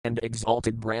and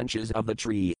exalted branches of the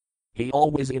tree. He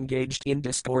always engaged in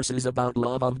discourses about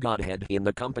love of Godhead in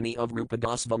the company of Rupa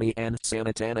Goswami and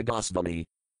Sanatana Goswami.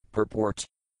 Purport.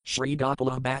 Sri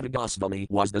Gopala Bhatta Goswami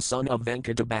was the son of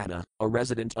Venkata Bhatta, a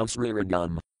resident of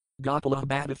Srirangam. Gopala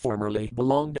Bhatta formerly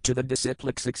belonged to the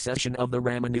disciplic succession of the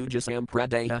Ramanuja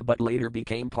Sampradaya but later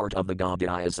became part of the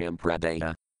Gaudiya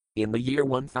Sampradaya. In the year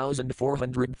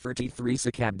 1433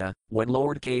 Sakabda, when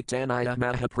Lord Caitanya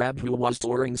Mahaprabhu was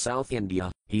touring South India,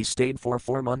 he stayed for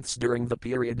 4 months during the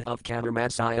period of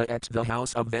Kadamatsaya at the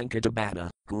house of Venkata Bhatta,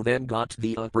 who then got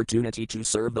the opportunity to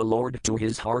serve the Lord to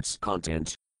his heart's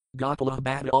content. Gopala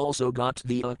Bhatta also got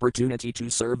the opportunity to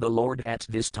serve the Lord at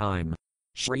this time.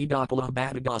 Sri Gopala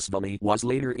Bhatta Goswami was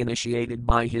later initiated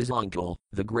by his uncle,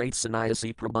 the great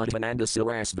sannyasi Prabodhananda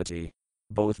Sarasvati.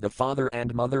 Both the father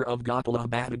and mother of Gopala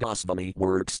Bhatta Goswami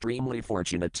were extremely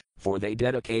fortunate, for they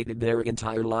dedicated their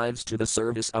entire lives to the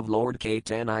service of Lord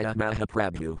Caitanya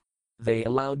Mahaprabhu. They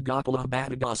allowed Gopala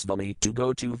Bhatta Goswami to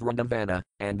go to Vrindavana,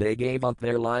 and they gave up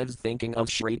their lives thinking of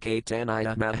Sri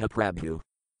Caitanya Mahaprabhu.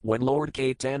 When Lord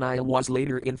Caitanya was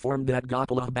later informed that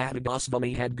Gopala Bhatta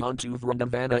Goswami had gone to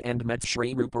Vrindavana and met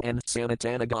Sri Rupa and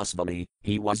Sanatana Goswami,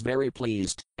 he was very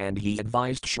pleased, and he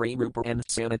advised Sri Rupa and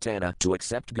Sanatana to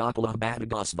accept Gopala Bhatta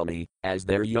Goswami as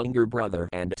their younger brother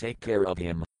and take care of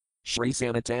him. Sri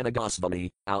Sanatana Goswami,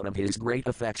 out of his great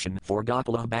affection for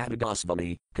Gopala Bhatta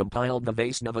Goswami, compiled the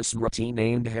Vaisnava Smriti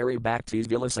named Hari Bhaktis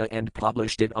Vilasa and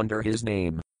published it under his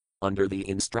name. Under the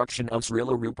instruction of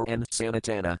Srila Rupa and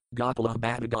Sanatana, Gopala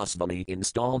Bhatta Goswami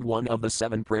installed one of the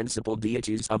 7 principal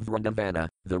deities of Vrindavana,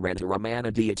 the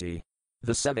Radharamana deity.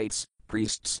 The Sevates,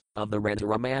 priests, of the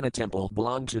Radharamana temple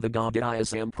belonged to the Gaudiya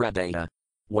Sampradaya.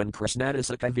 When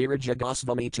Krishnadasa Kaviraja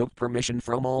Goswami took permission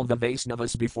from all the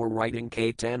Vaisnavas before writing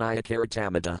Caitanya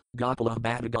Charitamrita, Gopala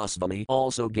Bhatta Goswami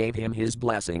also gave him his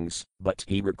blessings, but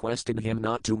he requested him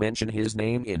not to mention his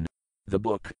name in the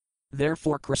book.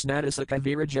 Therefore Krishnadasa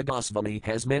Kaviraja Goswami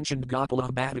has mentioned Gopala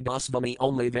Bhatta Goswami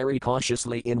only very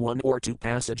cautiously in 1 or 2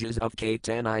 passages of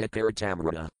Caitanya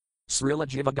Charitamrita. Srila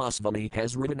Jiva Goswami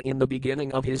has written in the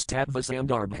beginning of his Tattva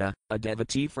Sandarbha, a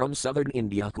devotee from southern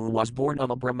India who was born of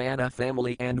a Brahmana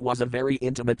family and was a very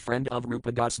intimate friend of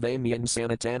Rupa Goswami and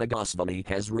Sanatana Goswami,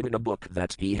 has written a book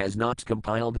that he has not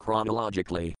compiled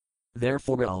chronologically.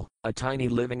 Therefore a tiny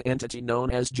living entity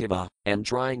known as Jiva, and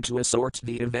trying to assort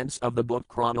the events of the book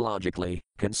chronologically,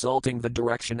 consulting the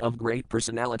direction of great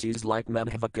personalities like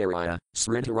Madhvacarya,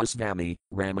 Sridharasvami,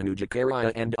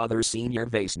 Ramanujakarya and other senior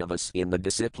Vaisnavas in the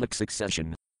disciplic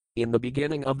succession. In the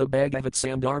beginning of the Bhagavat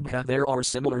Sandarbha there are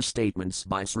similar statements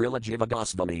by Srila Jiva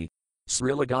Goswami.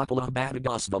 Srila Gopala Bhatta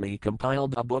Goswami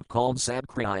compiled a book called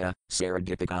Sadkriya,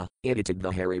 Saradipika, edited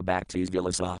the Hari Bhaktis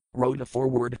Vilasa, wrote a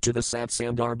foreword to the Sat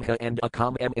Sandarbha and a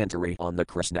commentary on the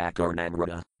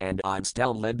Krishnakarnamrita, and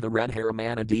installed led the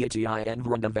Radharamana deity in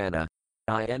Vrindavana.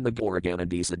 In the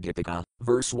Gauraganadisa Dipika,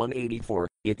 verse 184,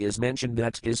 it is mentioned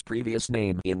that his previous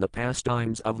name in the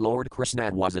pastimes of Lord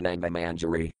Krishna was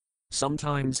Anangamanjari.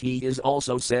 Sometimes he is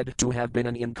also said to have been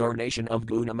an incarnation of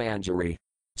Gunamanjari.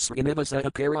 Srinivasa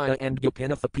Acharya and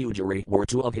Gopinatha Pujari were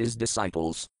 2 of his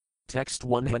disciples. Text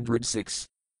 106.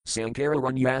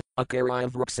 Sankararanya, Acharya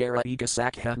Vraksara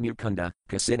Ekasakha Mukunda,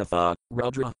 Kasinatha,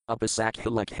 Rudra, Upasakha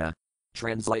Lekha.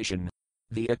 Translation.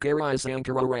 The Acharya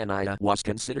Sankararanya was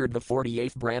considered the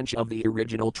 48th branch of the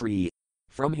original tree.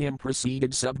 From him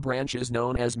proceeded sub-branches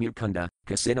known as Mukunda,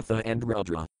 Kasinatha and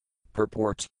Rudra.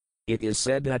 Purport. It is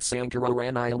said that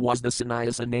Sankararanya was the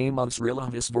sannyasa name of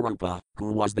Srila Visvarupa,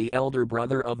 who was the elder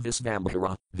brother of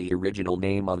Visvambhara, the original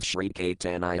name of Sri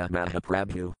Caitanya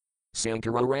Mahaprabhu.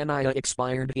 Sankararanya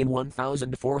expired in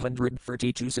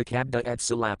 1432 Sakabda at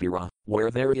Salapura,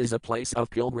 where there is a place of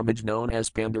pilgrimage known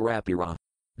as Pandarapura.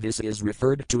 This is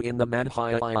referred to in the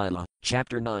Madhya-lila,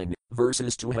 chapter 9,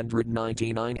 verses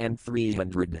 299 and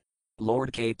 300.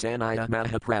 Lord Caitanya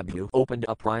Mahaprabhu opened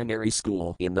a primary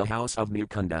school in the house of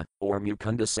Mukunda, or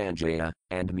Mukunda Sanjaya,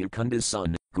 and Mukunda's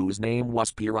son, whose name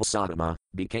was Pirasadama,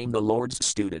 became the Lord's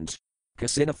student.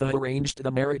 Kasinatha arranged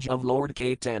the marriage of Lord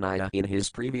Caitanya in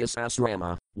his previous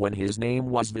asrama, when his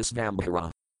name was Visvambhara.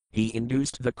 He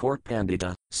induced the court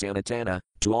Pandita, Sanatana,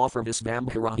 to offer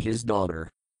Visvambhara his daughter.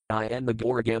 In the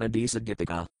Gauraganadisa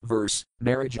Dipika, verse,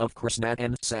 marriage of Krishna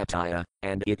and Satya,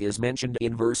 and it is mentioned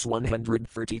in verse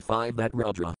 135 that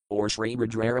Rudra, or Sri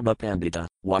Rudrarama Pandita,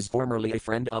 was formerly a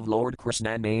friend of Lord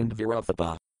Krishna named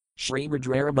Viruthapa. Sri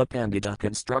Rudrarama Pandita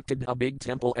constructed a big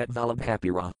temple at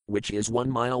Vallabhapura, which is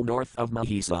 1 mile north of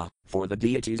Mahisa, for the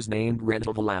deities named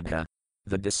Radhavallabha.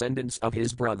 The descendants of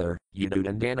his brother,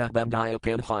 Yududandana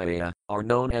Bandhaya, are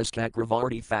known as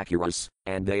Chakravarti Thakuras,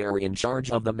 and they are in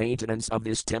charge of the maintenance of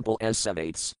this temple as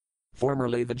Sevates.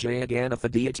 Formerly the Jagannath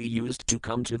deity used to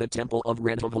come to the temple of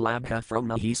Rentavalabha from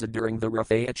Mahisa during the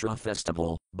Rathayatra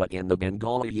festival, but in the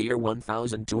Bengali year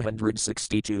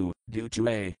 1262, due to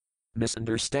a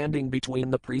misunderstanding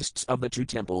between the priests of the two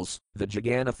temples, the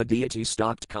Jagannatha deity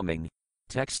stopped coming.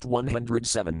 Text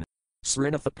 107.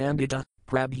 Srinatha Pandita,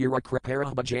 Prabhura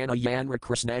Kripara Bhajana Yanra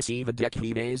Krishnasiva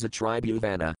Dekhivesa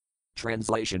Tribhuvana.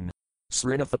 Translation.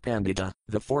 Srinatha Pandita,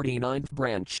 the 49th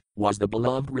branch, was the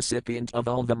beloved recipient of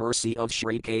all the mercy of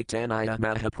Sri Caitanya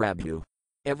Mahaprabhu.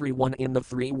 Everyone in the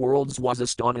three worlds was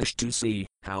astonished to see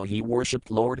how he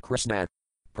worshipped Lord Krishna.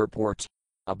 Purport.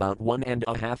 About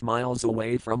 1.5 miles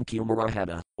away from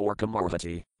Kumarahata, or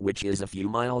Kamarhati, which is a few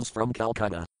miles from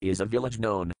Calcutta, is a village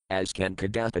known as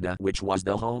Kankadapada, which was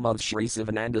the home of Sri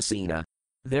Sivananda Sena.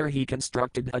 There he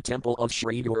constructed a temple of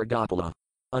Sri Durgapala.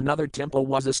 Another temple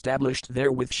was established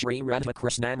there with Sri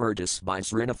Radhakrishnamurtis by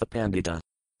Srinatha Pandita.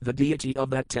 The deity of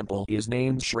that temple is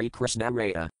named Sri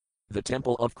Krishnaraya. The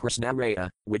temple of Krishnaraya,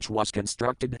 which was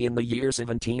constructed in the year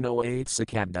 1708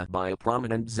 Sakabda by a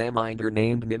prominent Zamindar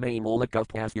named Nimamulak of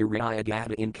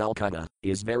Pathuriyagada in Calcutta,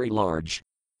 is very large.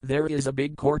 There is a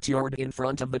big courtyard in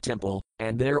front of the temple,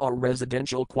 and there are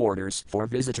residential quarters for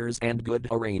visitors and good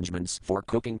arrangements for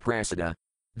cooking prasada.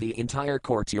 The entire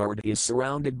courtyard is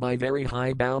surrounded by very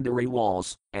high boundary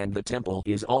walls, and the temple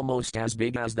is almost as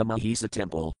big as the Mahisa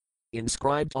temple.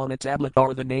 Inscribed on a tablet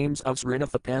are the names of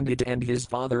Srinatha Pandita and his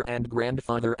father and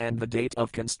grandfather and the date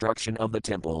of construction of the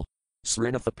temple.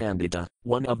 Srinatha Pandita,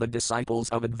 one of the disciples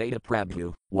of Advaita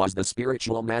Prabhu, was the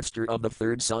spiritual master of the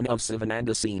third son of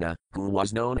Sivananda Sena, who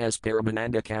was known as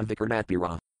Paramananda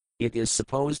Kavikarnapira. It is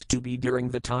supposed to be during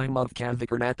the time of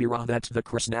Kavikarnapira that the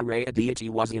Krishnaraya deity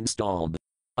was installed.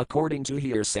 According to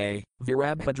hearsay,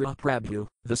 Virabhadra Prabhu,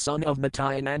 the son of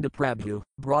Nityananda Prabhu,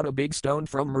 brought a big stone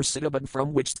from Murshidabad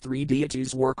from which three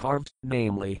deities were carved,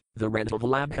 namely, the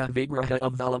Rentavalabha Vigraha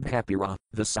of Vallabhapura,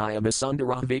 the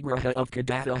Syamasundara Vigraha of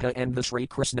Kadataha and the Sri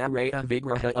Krishnaraya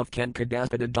Vigraha of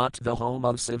Kankadapada. The home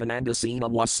of Sivananda Sena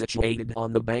was situated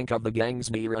on the bank of the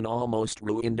Ganges near an almost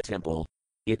ruined temple.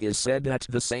 It is said that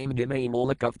the same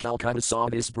Nimamulak of Calcutta saw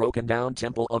this broken down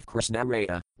temple of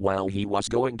Krishnaraya, while he was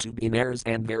going to Benares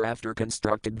and thereafter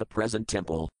constructed the present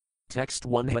temple. Text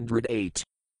 108.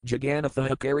 Jagannatha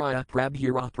Hakaraya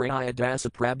Prabhura Praya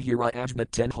Dasa Prabhura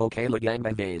Ajnaten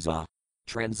Hokalagangavesa.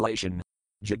 Translation.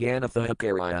 Jagannatha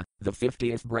Hakaraya, the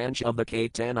 50th branch of the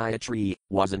Caitanya tree,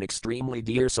 was an extremely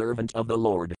dear servant of the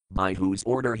Lord, by whose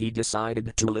order he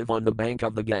decided to live on the bank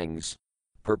of the Ganges.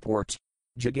 Purport.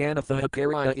 Jagannatha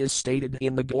Hakaraya is stated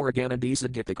in the Gauraganadisa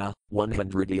Dipika,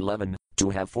 111, to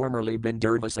have formerly been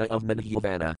Durvasa of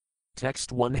Madhyavana.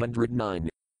 Text 109.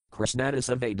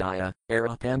 Krishnadasa Vedaya,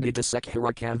 Era Pandita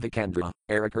Sekhara Kavikandra,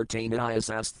 Era Kirtanaya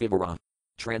Sasthivara.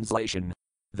 Translation.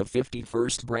 The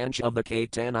 51st branch of the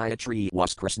Caitanya tree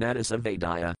was Krishnadasa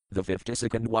Vedaya, the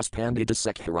 52nd was Pandita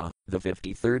Sekhara, the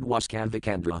 53rd was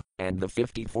Kavikandra, and the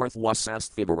 54th was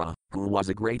Sasthivara, who was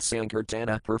a great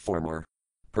Sankirtana performer.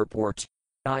 Purport.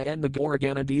 In the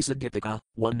Gauraganadisa Dipika,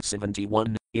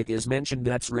 171, it is mentioned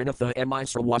that Srinatha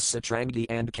Misra was Satrangdi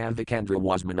and Kavikandra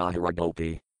was Manohara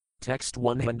Gopi. Text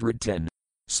 110.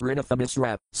 Srinatha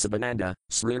Misra, Sabananda,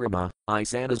 Srirama,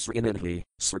 Isana Srinidhi,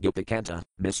 Srigopikanta,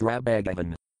 Misra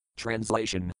Bhagavan.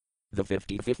 Translation. The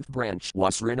 55th branch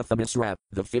was Srinatha Misra,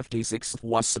 the 56th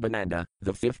was Sabananda,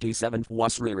 the 57th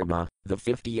was Srirama, the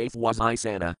 58th was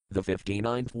Isana, the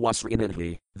 59th was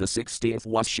Srinidhi, the 60th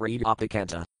was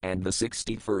Srigopikanta, and the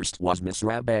 61st was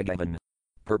Misra Bhagavan.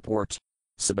 Purport.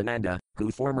 Sabananda,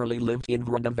 who formerly lived in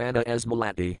Vrindavana as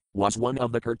Malati, was one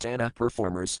of the Kirtana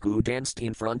performers who danced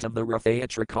in front of the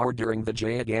Rathayatra car during the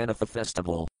Jayagannatha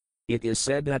festival. It is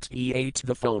said that he ate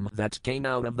the foam that came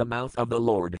out of the mouth of the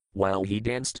Lord, while he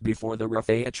danced before the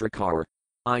Rathayatra car.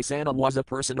 Isana was a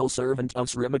personal servant of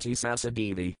Srimati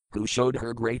Sasadevi, who showed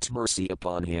her great mercy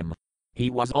upon him. He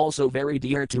was also very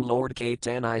dear to Lord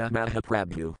Caitanya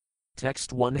Mahaprabhu.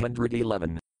 Text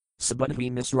 111.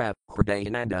 Subadhi Misra,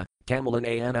 Hridayananda,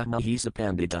 Kamalanayana Mahisa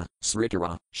Pandita,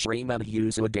 Srikara,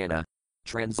 Srimadhusudana.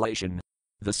 Translation.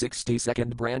 The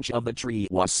 62nd branch of the tree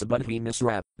was Subadhi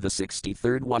Misra, the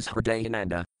 63rd was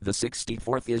Hridayananda, the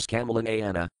 64th is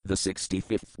Kamalanayana, the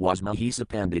 65th was Mahisa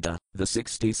Pandita, the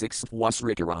 66th was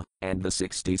Srikara, and the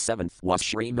 67th was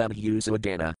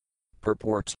Srimadhusudana.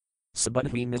 Purport.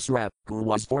 Subadhi Misra, who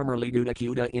was formerly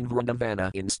Dudakuta in Vrindavana,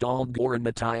 installed Gaura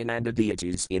Nityananda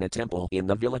deities in a temple in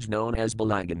the village known as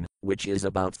Balagan, which is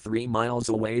about 3 miles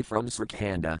away from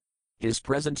Srikhanda. His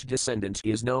present descendant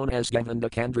is known as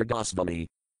Govindakandra Goswami.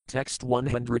 Text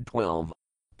 112.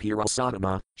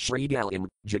 Pirasadama, Sri Galim,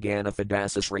 Jagannatha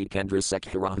Dasa Sri Kendra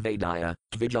Sekhara Vedaya,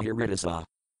 Vijayaridasa.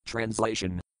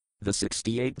 Translation. The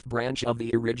 68th branch of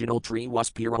the original tree was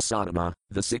Purasadama,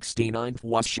 the 69th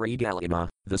was Sri Galima,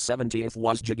 the 70th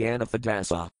was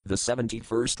Jagannatha, the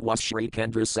 71st was Sri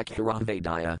Chandrasekhara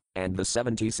Vaidya, and the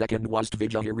 72nd was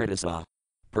Dvijaharidasa.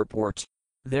 Purport.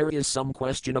 There is some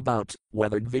question about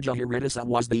whether Dvijaharidasa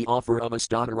was the author of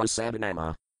Astatara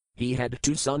Sabanama. He had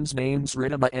two sons named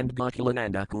Sridhama and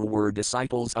Gokulananda who were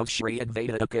disciples of Sri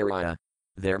Advaita Acharya.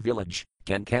 Their village,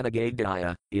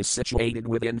 Kankanagadaya, is situated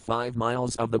within 5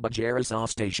 miles of the Bajarasah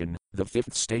station, the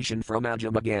 5th station from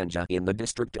Ajamaganja in the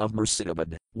district of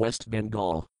Murshidabad, West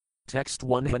Bengal. Text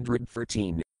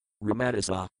 113.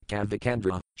 Ramadasa,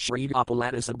 Kavikandra, Sri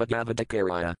Gopaladasa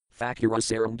Bhagavatakarya, Thakura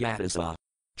Sarangatasa.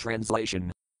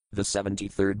 Translation. The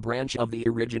 73rd branch of the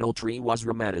original tree was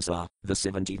Ramadasa, the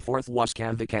 74th was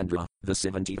Kavikandra, the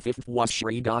 75th was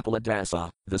Sri Gopaladasa,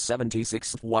 the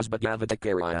 76th was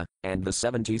Bhagavatakarya, and the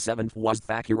 77th was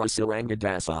Thakura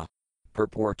Sarangadasa.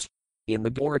 Purport. In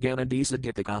the Gauraganadisa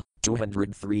Dipika,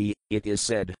 203, it is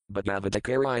said,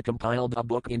 Bhagavatakarya compiled a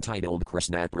book entitled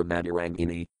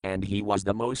Krishnapramadurangini, and he was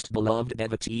the most beloved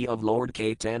devotee of Lord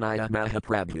Caitanya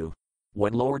Mahaprabhu.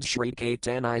 When Lord Sri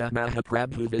Caitanya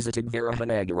Mahaprabhu visited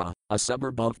Virahanagara, a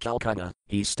suburb of Calcutta,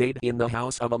 he stayed in the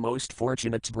house of a most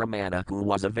fortunate Brahmana who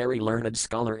was a very learned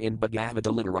scholar in Bhagavata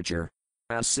literature.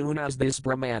 As soon as this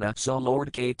Brahmana saw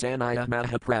Lord Caitanya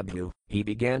Mahaprabhu, he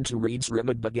began to read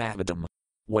Srimad Bhagavatam.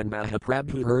 When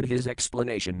Mahaprabhu heard his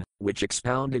explanation, which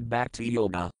expounded Bhakti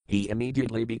Yoga, he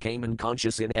immediately became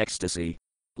unconscious in ecstasy.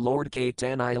 Lord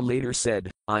Caitanya later said,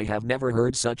 I have never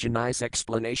heard such a nice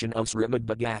explanation of Srimad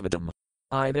Bhagavatam.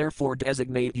 I therefore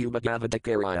designate you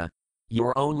Bhagavatakarya.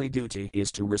 Your only duty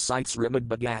is to recite Srimad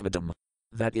Bhagavatam.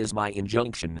 That is my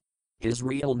injunction. His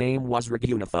real name was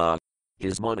Raghunatha.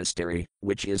 His monastery,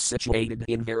 which is situated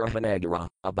in Virahanagara,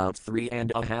 about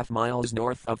 3.5 miles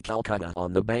north of Calcutta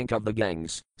on the bank of the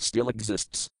Ganges, still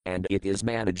exists, and it is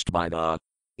managed by the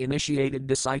initiated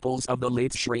disciples of the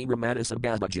late Sri Ramadasa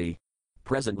Babaji.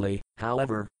 Presently,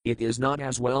 however, it is not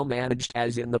as well managed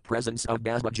as in the presence of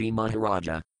Babaji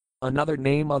Maharaja. Another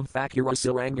name of Thakura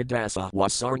Sarangadasa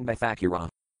was Sarangathakura.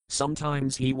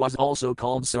 Sometimes he was also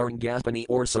called Sarangapani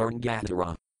or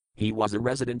Sarangatara. He was a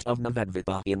resident of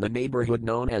Navadvipa in the neighborhood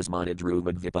known as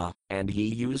Manadrumadvipa, and he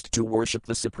used to worship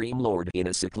the Supreme Lord in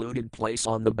a secluded place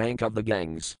on the bank of the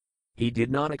Ganges. He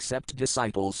did not accept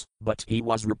disciples, but he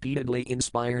was repeatedly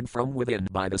inspired from within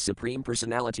by the Supreme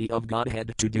Personality of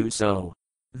Godhead to do so.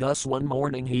 Thus one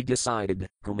morning he decided,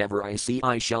 whomever I see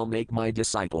I shall make my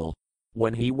disciple.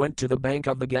 When he went to the bank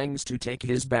of the Ganges to take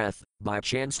his bath, by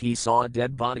chance he saw a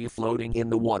dead body floating in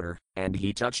the water, and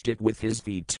he touched it with his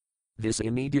feet. This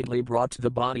immediately brought the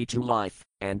body to life,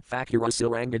 and Thakura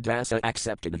Sarangadasa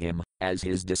accepted him as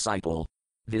his disciple.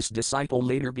 This disciple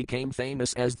later became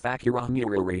famous as Thakura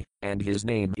Murari, and his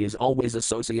name is always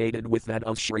associated with that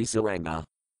of Sri Saranga.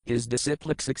 His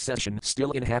disciplic succession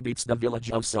still inhabits the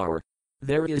village of Sar.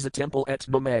 There is a temple at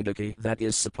Namadaki that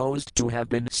is supposed to have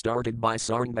been started by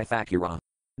Saranga Thakura.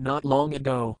 Not long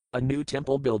ago, a new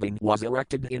temple building was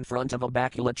erected in front of a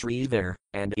Bakula tree there,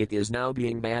 and it is now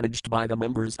being managed by the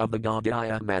members of the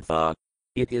Gaudiya Matha.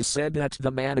 It is said that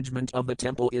the management of the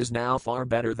temple is now far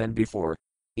better than before.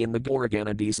 In the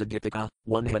Gauraganadisa Dipika,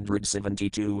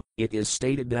 172, it is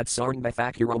stated that Saranga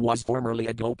Thakura was formerly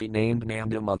a gopi named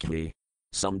Nandamukhi.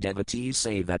 Some devotees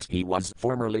say that he was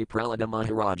formerly Prahlada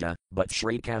Maharaja, but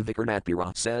Sri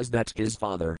Kavikarnapura says that his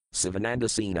father,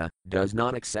 Sivanandasena, does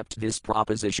not accept this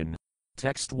proposition.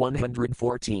 Text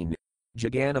 114.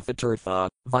 Jagannatha Tirtha,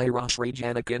 Vira Sri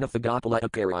Janakanatha Gopala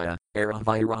Acharya, Era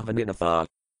Viravaninatha.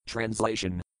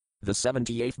 Translation. The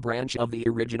 78th branch of the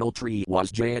original tree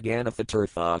was Jagannatha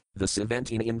Tirtha, the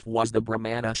 79th was the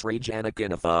Brahmana Sri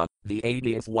Janakanatha, the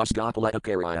 80th was Gopala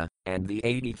Acharya, and the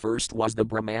 81st was the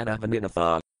Brahmana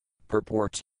Vaninatha.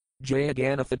 Purport.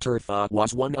 Jagannatha Tirtha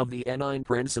was one of the 9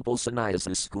 principal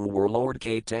sannyasis who were Lord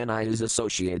Caitanya's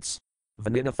associates.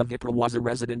 Vaninatha Vipra was a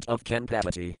resident of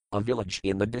Kampavati, a village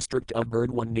in the district of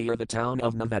Burdwan near the town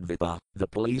of Navadvipa, the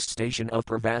police station of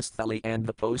Pravasthali and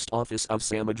the post office of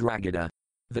Samudragada.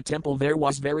 The temple there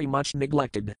was very much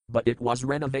neglected, but it was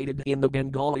renovated in the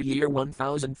Bengali year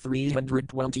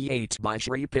 1328 by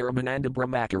Sri Paramananda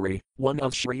Brahmachari, one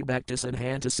of Sri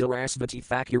Bhaktisiddhanta Sarasvati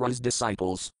Thakura's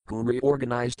disciples, who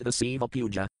reorganized the Siva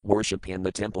Puja, worship in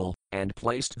the temple, and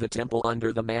placed the temple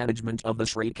under the management of the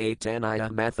Sri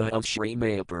Caitanya Matha of Sri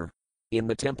Mayapur. In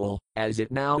the temple, as it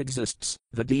now exists,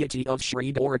 the deity of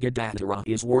Sri Durgadatara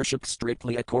is worshipped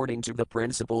strictly according to the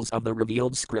principles of the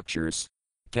revealed scriptures.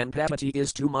 Kampavati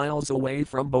is 2 miles away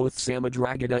from both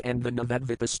Samudragada and the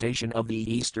Navadvipa station of the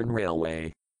Eastern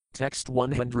Railway. Text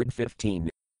 115.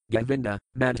 Govinda,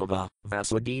 Madhava,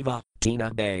 Vasudeva,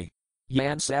 Tina Bay.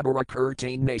 Yan Sabara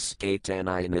Kirtain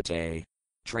Naskatanayanate.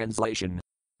 Translation.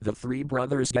 The three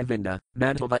brothers Govinda,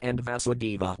 Madhava and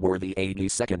Vasudeva were the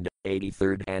 82nd,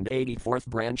 83rd and 84th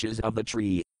branches of the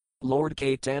tree. Lord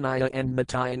Caitanya and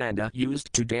Nityananda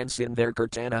used to dance in their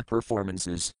Kirtana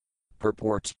performances.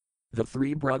 Purport. The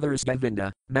three brothers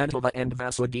Govinda, Madhava and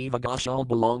Vasudeva Ghosh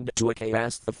belonged to a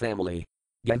Kayastha family.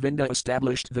 Govinda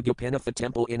established the Gopinatha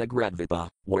temple in Agradvipa,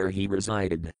 where he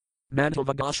resided.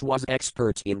 Madhava Ghosh was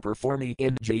expert in performing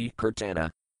in Jai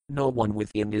Kirtana. No one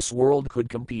within this world could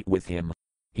compete with him.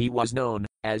 He was known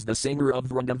as the singer of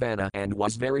Vrindavana and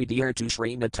was very dear to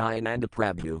Sri Nityananda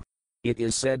Prabhu. It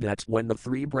is said that when the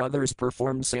three brothers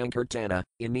performed Sankirtana,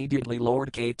 immediately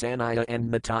Lord Caitanya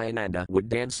and Nityananda would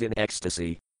dance in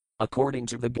ecstasy. According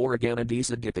to the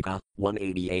Gauraganadisa Dipika,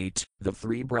 188, the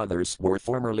three brothers were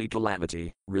formerly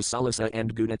Kalavati, Rasalasa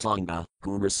and Gunatanga,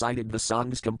 who recited the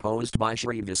songs composed by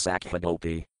Sri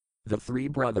Visakhagopi. The three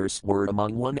brothers were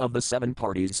among one of the 7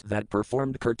 parties that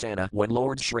performed Kirtana when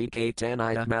Lord Sri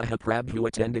Caitanya Mahaprabhu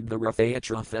attended the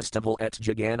Rathayatra festival at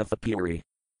Jagannatha Puri.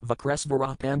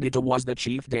 Vakresvara Pandita was the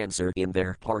chief dancer in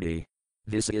their party.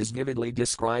 This is vividly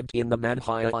described in the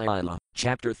Madhyayala,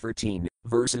 chapter 13,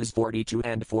 verses 42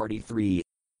 and 43.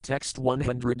 Text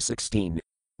 116.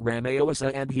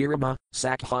 Ramayavasa and Hirama,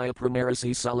 Sakhya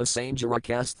Pramarasi Salasanjara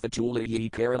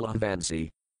Kasthatuli Kerala Vansi.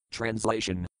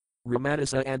 Translation.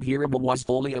 Ramadasa and Hirama was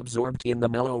fully absorbed in the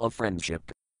mellow of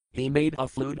friendship. He made a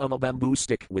flute of a bamboo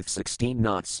stick with 16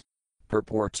 knots.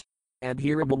 Purport. And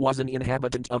Hirama was an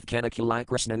inhabitant of Kanakali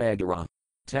Krishnanagara.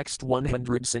 Text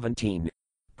 117.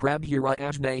 Prabhura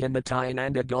Ajnaya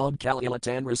Nityananda God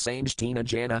Kalilatan Rasamjtina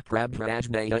Jana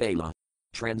Prabhrajnaya Ala.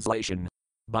 Translation.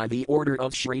 By the order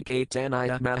of Sri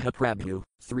Caitanya Mahaprabhu,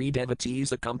 3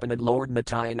 devotees accompanied Lord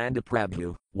Nityananda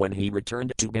Prabhu when he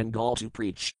returned to Bengal to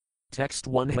preach. Text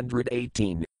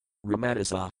 118.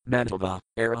 Ramadasa, Madhava,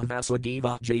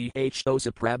 Aravasudeva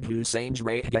Jhosa Prabhu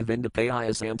Sanjray Govinda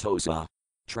Paya Santosa.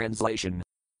 Translation.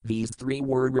 These 3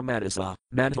 were Ramadasa,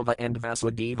 Madhava and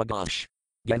Vasudeva Ghosh.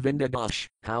 Govinda Ghosh,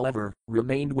 however,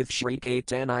 remained with Sri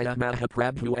Caitanya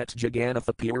Mahaprabhu at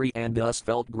Jagannatha Puri and thus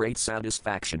felt great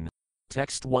satisfaction.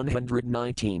 Text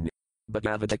 119.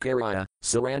 Bhagavatakaraya,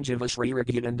 Saranjiva Sri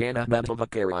Raghunandana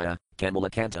Madhavakaraya,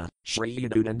 Kamalakanta, Sri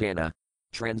Yadunandana.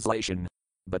 Translation.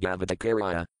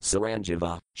 Bhagavatakaraya,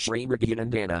 Saranjiva, Sri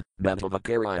Raghunandana,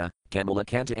 Madhavakaraya,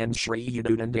 Kamalakanta and Sri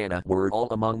Yadunandana were all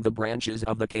among the branches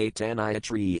of the Caitanya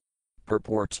tree.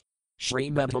 Purport.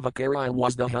 Sri Madhavakaraya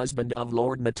was the husband of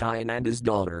Lord Nityananda's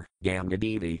daughter,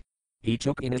 Gangadevi. He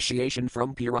took initiation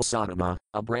from Purasadama,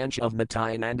 a branch of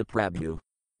Nityananda Prabhu.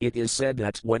 It is said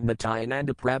that when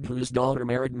Nityananda Prabhu's daughter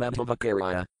married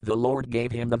Madhavakaraya, the Lord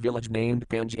gave him the village named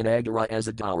Panjanagara as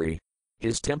a dowry.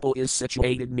 His temple is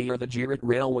situated near the Jirat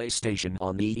railway station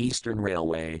on the Eastern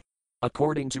Railway.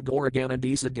 According to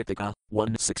Gauraganadisa Dipika,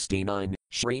 169,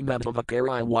 Sri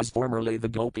Madhavakaraya was formerly the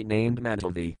gopi named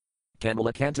Madhavi.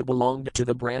 Kamalakanta belonged to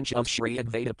the branch of Sri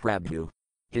Advaita Prabhu.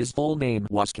 His full name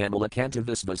was Kamalakanta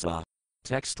Visvasa.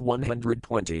 Text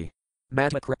 120.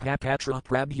 Matakrapapatra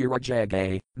Prabhura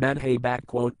Jagay, Madhe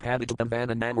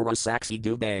Paditavana Namara Saksi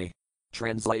Dubay.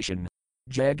 Translation.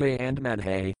 Jagay and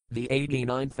Madhe, the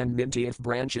 89th and 90th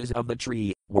branches of the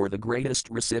tree, were the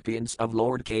greatest recipients of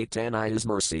Lord Caitanya's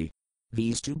mercy.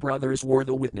 These 2 brothers were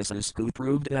the witnesses who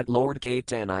proved that Lord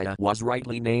Caitanya was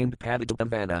rightly named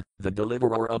Paditavana, the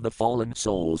deliverer of the fallen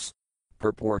souls.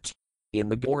 Purport. In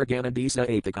the Gauraganadisa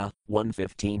Apika,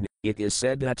 115, it is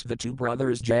said that the 2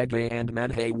 brothers Jagay and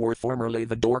Madhe were formerly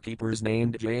the doorkeepers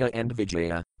named Jaya and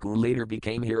Vijaya, who later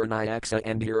became Hiranyaksa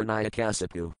and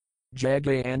Hiranyakasipu.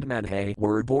 Jagay and Madhe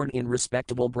were born in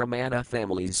respectable Brahmana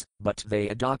families, but they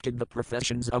adopted the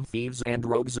professions of thieves and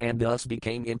rogues and thus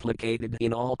became implicated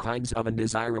in all kinds of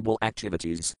undesirable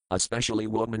activities, especially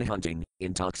woman hunting,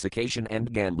 intoxication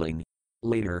and gambling.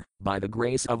 Later, by the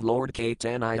grace of Lord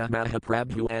Caitanya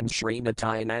Mahaprabhu and Sri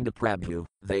Nityananda Prabhu,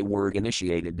 they were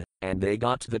initiated, and they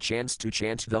got the chance to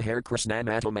chant the Hare Krishna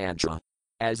Mata mantra.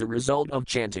 As a result of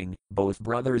chanting, both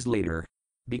brothers later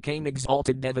became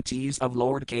exalted devotees of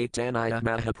Lord Caitanya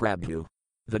Mahaprabhu.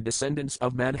 The descendants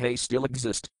of Madhe still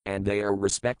exist, and they are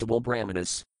respectable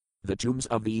Brahmanas. The tombs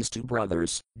of these 2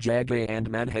 brothers, Jagay and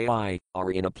Madhe,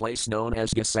 are in a place known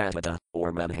as Gasavata,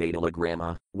 or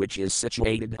Madhyadalagrama, which is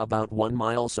situated about 1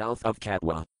 mile south of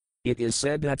Katwa. It is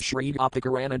said that Sri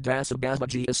Gopikarana Dasa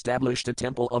Babaji established a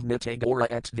temple of Nitagora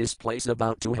at this place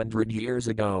about 200 years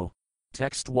ago.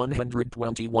 Text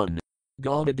 121.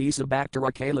 Gaudadisa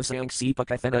Bhaktara Kailasang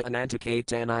Sipakathana Ananta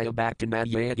Caitanya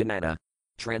Bhaktanadyayanana.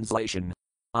 Translation.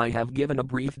 I have given a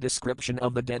brief description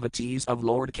of the devotees of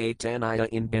Lord Caitanya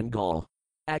in Bengal.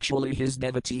 Actually, his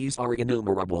devotees are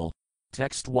innumerable.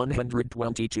 Text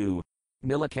 122.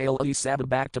 Nilakali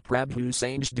Sababakta Prabhu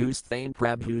Sange Dusthane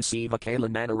Prabhu Siva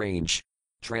Kailan arrange.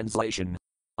 Translation.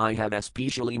 I have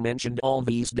especially mentioned all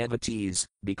these devotees,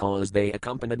 because they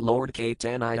accompanied Lord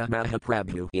Caitanya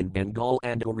Mahaprabhu in Bengal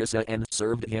and Orissa and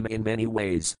served him in many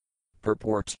ways.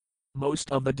 Purport.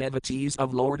 Most of the devotees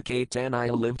of Lord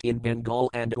Caitanya lived in Bengal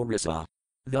and Orissa.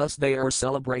 Thus they are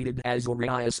celebrated as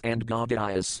Oriyas and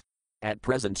Gaudiyas. At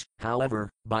present, however,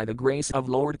 by the grace of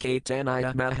Lord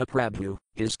Caitanya Mahaprabhu,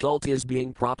 his cult is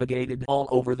being propagated all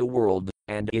over the world,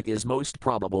 and it is most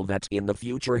probable that in the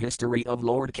future history of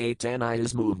Lord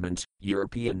Caitanya's movement,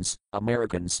 Europeans,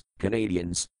 Americans,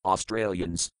 Canadians,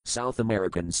 Australians, South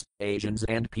Americans, Asians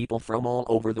and people from all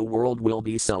over the world will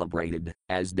be celebrated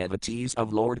as devotees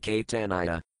of Lord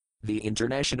Caitanya. The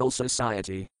International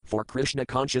Society for Krishna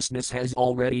Consciousness has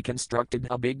already constructed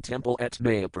a big temple at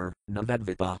Mayapur,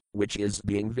 Navadvipa, which is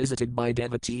being visited by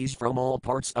devotees from all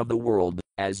parts of the world,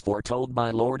 as foretold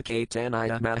by Lord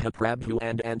Caitanya Mahaprabhu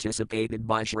and anticipated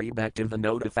by Sri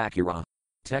Bhaktivinoda Thakura.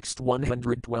 Text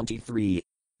 123.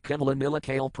 Kamala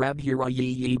Nilakale Prabhura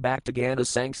Yi Bhaktagana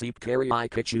Sangsip Kari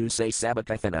Kichu Se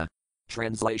Sabakathana.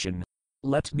 Translation.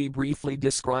 Let me briefly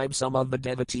describe some of the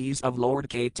devotees of Lord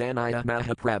Caitanya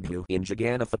Mahaprabhu in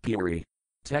Jagannathapuri.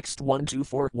 Text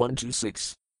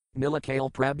 124-126.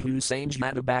 Nilakale Prabhu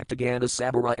Sanjyata Bhaktagana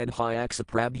Sabara and Hyaksa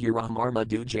Prabhura Marma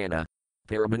Dujana.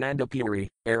 Paramananda Puri,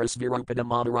 Arasvirupada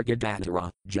Madhura Gadadhara,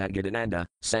 Jagadananda,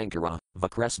 Sankara,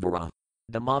 Vakresvara.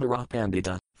 Damadara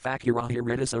Pandita, Thakura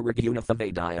Hiridasa Raghunatha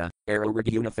Vedaya, Ara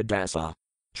Raghunatha Dasa.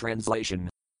 Translation.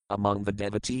 Among the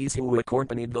devotees who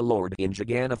accompanied the Lord in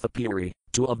Jagannathapuri,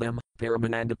 two of them,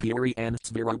 Paramananda Puri and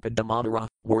Svirupada Madhura,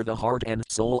 were the heart and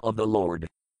soul of the Lord.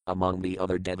 Among the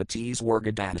other devotees were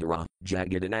Gadadhara,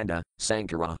 Jagadananda,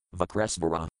 Sankara,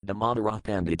 Vakresvara, Damadara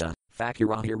Pandita,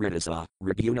 Thakura Hiridasa,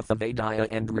 Raghunatha Vedaya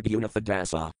and Raghunatha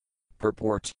Dasa.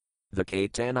 Purport. The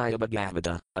Caitanya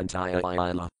Bhagavata,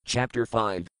 Antaya Chapter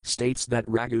 5, states that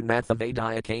Raghunatha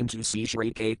Vedaya came to see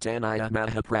Sri Caitanya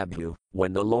Mahaprabhu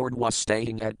when the Lord was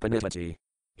staying at Panipati.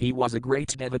 He was a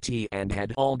great devotee and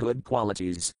had all good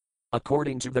qualities.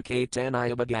 According to the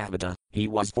Caitanya Bhagavata, he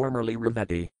was formerly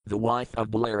Revati, the wife of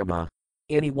Balarama.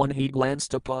 Anyone he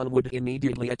glanced upon would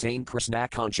immediately attain Krishna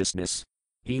consciousness.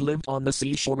 He lived on the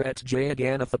seashore at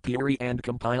Jagannathapuri and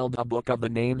compiled a book of the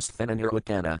names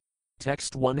Thananirvatana.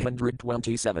 Text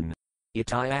 127.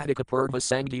 Itayadika Purva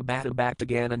Sangdi Bhatta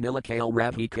Bhaktagana Nilakale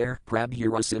Rabhikar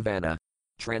Prabhura Savana.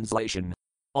 Translation.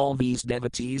 All these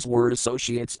devotees were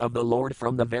associates of the Lord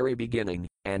from the very beginning,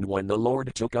 and when the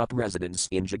Lord took up residence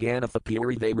in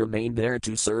Jagannathapuri they remained there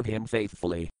to serve him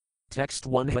faithfully. Text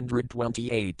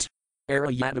 128.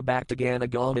 Arayata Bhaktagana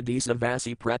Gaudadisa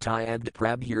Vasi Pratayad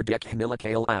Prabhurdek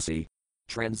Nilakale Asi.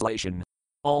 Translation.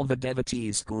 All the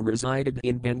devotees who resided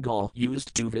in Bengal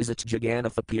used to visit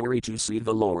Jagannathapuri to see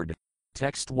the Lord.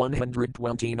 Text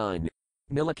 129.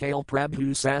 Nilakale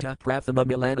Prabhu Sata Prathama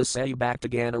Milana Say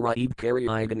Bhaktagana Raib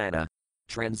Kariyaganana.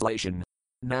 Translation.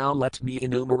 Now let me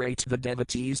enumerate the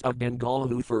devotees of Bengal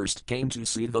who first came to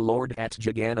see the Lord at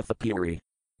Jagannathapuri.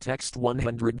 Text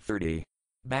 130.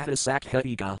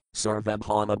 Bhattasakhaika,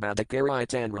 Sarvabhama Bhattakaraya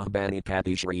Tanrabhani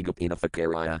Pati Shri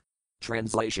Gopinathakariya.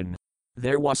 Translation.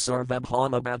 There was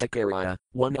Sarvabhauma Bhattakaraya,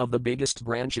 one of the biggest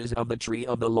branches of the tree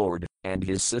of the Lord, and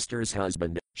his sister's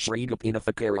husband, Sri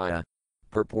Gopinathakariya.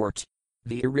 Purport.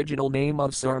 The original name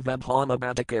of Sarvabhauma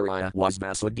Bhattakaraya was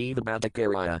Vasudeva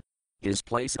Bhattakaraya. His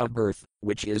place of birth,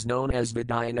 which is known as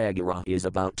Vidayanagara, is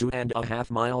about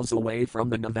 2.5 miles away from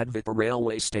the Navadvipa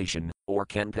railway station, or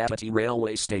Kanpati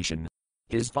railway station.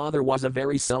 His father was a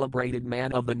very celebrated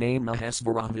man of the name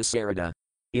Mahesvara Visarada.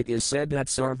 It is said that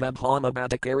Sarvabhauma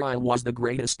Bhattakaraya was the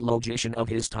greatest logician of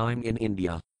his time in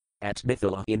India. At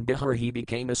Mithila in Bihar he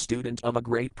became a student of a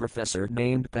great professor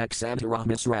named Paksantara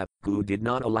Misra, who did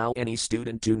not allow any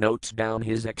student to note down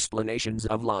his explanations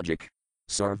of logic.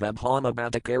 Sarvabhauma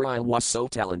Bhattakaraya was so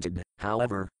talented,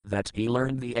 however, that he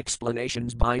learned the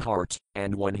explanations by heart,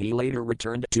 and when he later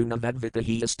returned to Navadvipa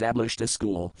he established a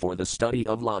school for the study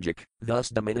of logic, thus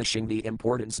diminishing the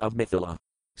importance of Mithila.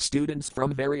 Students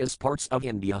from various parts of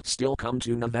India still come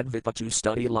to Navadvipa to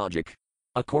study logic.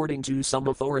 According to some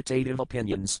authoritative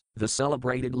opinions, the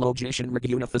celebrated logician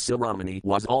Raghunatha Siramani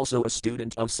was also a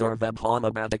student of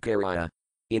Sarvabhauma Bhattakaraya.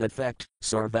 In effect,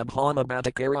 Sarvabhauma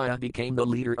Bhattakaraya became the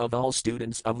leader of all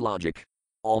students of logic.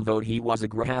 Although he was a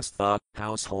grahastha,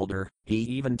 householder, he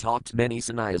even taught many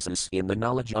sannyasis in the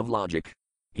knowledge of logic.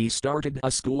 He started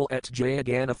a school at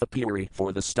Jagannathapuri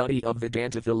for the study of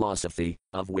Vedanta philosophy,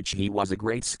 of which he was a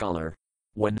great scholar.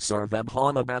 When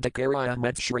Sarvabhauma Bhattacharya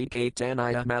met Sri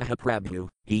Caitanya Mahaprabhu,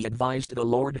 he advised the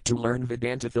Lord to learn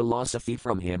Vedanta philosophy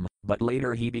from him, but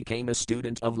later he became a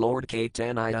student of Lord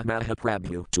Caitanya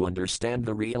Mahaprabhu to understand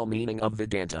the real meaning of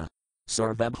Vedanta.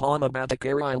 Sarvabhauma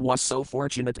Bhattacharya was so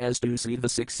fortunate as to see the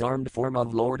six-armed form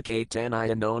of Lord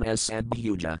Caitanya known as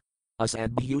Sadbhuja. A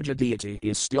Sadbhuja deity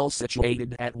is still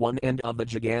situated at one end of the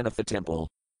Jagannatha temple.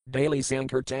 Daily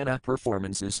Sankirtana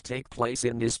performances take place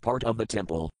in this part of the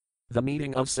temple. The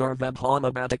meeting of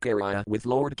Sarvabhauma Bhattacharya with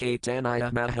Lord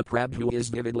Caitanya Mahaprabhu is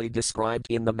vividly described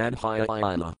in the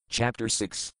Madhyayana, chapter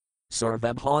 6.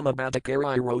 Sarvabhauma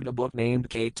Bhattacharya wrote a book named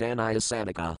Caitanya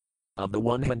Sadaka. Of the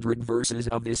 100 verses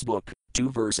of this book, 2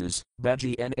 verses,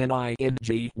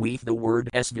 Bhajning with the word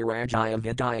Svirajaya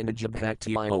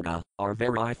Vidyanajabhakti Yoga, are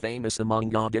very famous among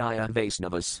Gaudiya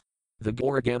Vaisnavas. The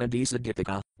Gauraganadisa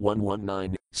Dipika,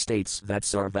 119, states that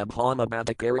Sarvabhauma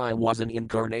Bhattacharya was an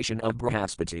incarnation of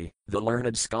Brahaspati, the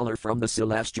learned scholar from the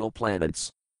celestial planets.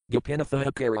 Gopinatha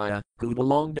Acharya, who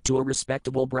belonged to a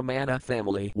respectable Brahmana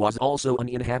family, was also an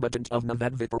inhabitant of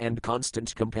Navadvipa and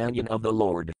constant companion of the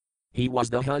Lord. He was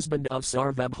the husband of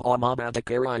Sarvabhauma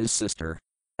Bhattacharya's sister.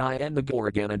 In the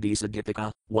Gauraganadisa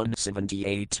Dipika,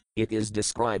 178, it is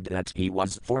described that he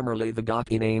was formerly the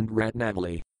gopi named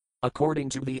Ratnavali. According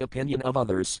to the opinion of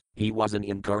others, he was an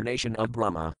incarnation of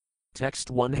Brahma. Text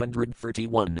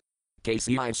 131.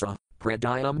 Kasiyasa,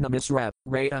 Pradayam Namisra,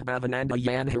 Raya Bhavananda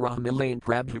Yanhara Milain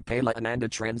Prabhupala Ananda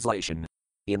Translation.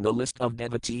 In the list of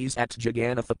devotees at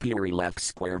Jagannatha Puri left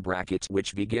square bracket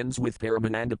which begins with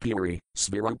Paramananda Puri,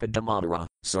 Svirupa Damodara,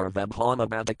 Sarvabhauma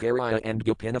Bhattacharya and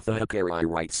Gopinatha Acharya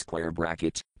right square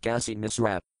bracket, Kasi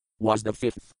Misra was the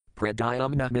 5th,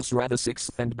 Pradayamna Misra the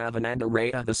 6th and Bhavananda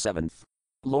Raya the 7th.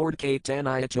 Lord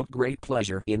Caitanya took great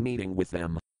pleasure in meeting with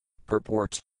them.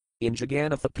 Purport. In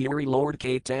Jagannatha Puri Lord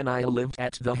Caitanya lived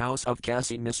at the house of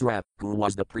Kasi Misra, who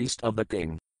was the priest of the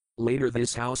king. Later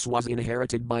this house was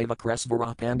inherited by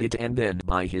Vakresvara Pandit and then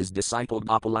by his disciple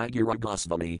Gopalagira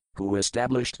Goswami, who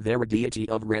established their deity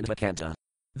of Radhakanta.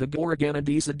 The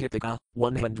Gauraganadisa Dipika,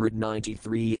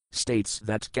 193, states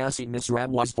that Kasi Misra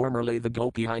was formerly the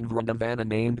gopi in Vrindavana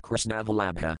named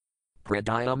Krishnavallabha.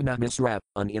 Pradayamna Misra,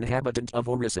 an inhabitant of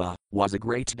Orissa, was a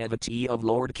great devotee of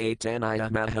Lord Caitanya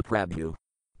Mahaprabhu.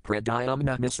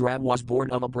 Pradayamna Misra was born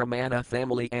of a Brahmana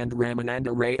family and Ramananda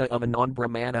Raya of a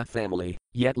non-Brahmana family,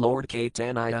 yet Lord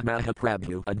Caitanya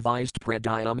Mahaprabhu advised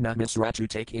Pradayamna Misra to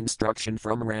take instruction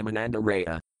from Ramananda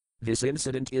Raya. This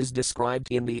incident is described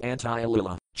in the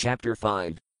Antya-lila, chapter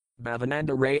 5.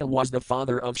 Bhavananda Raya was the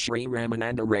father of Sri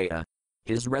Ramananda Raya.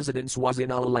 His residence was in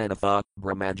Alanatha,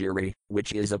 Brahmagiri,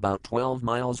 which is about 12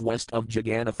 miles west of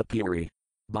Jagannatha Puri.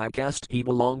 By caste he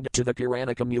belonged to the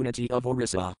Kirana community of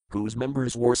Orissa, whose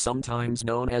members were sometimes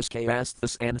known as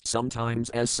Kayasthas and sometimes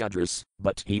as Sudras,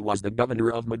 but he was the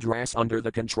governor of Madras under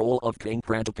the control of King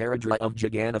Prataparadra of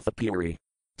Jagannatha Puri.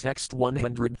 Text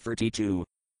 132.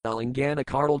 Alingana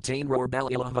Karl Tainror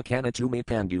Balilavakana Tumi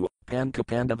Pandu,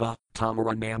 Pankapandava,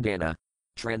 Tamaran Mandana.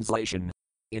 Translation.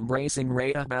 Embracing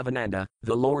Raya Bhavananda,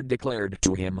 the Lord declared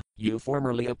to him, "You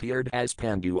formerly appeared as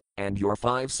Pandu, and your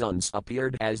 5 sons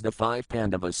appeared as the 5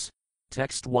 Pandavas."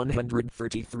 Text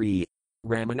 133.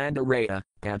 Ramananda Raya,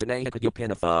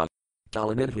 Padanayakagopinatha.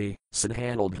 Kalanidhi,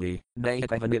 Sadhanaldhi,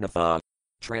 Nayakavaninath.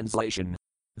 Translation.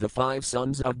 The 5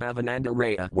 sons of Bhavananda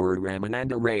Raya were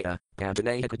Ramananda Raya,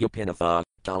 Padanayakagopinatha,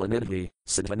 Kalanidhi,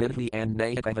 Sadhanidhi and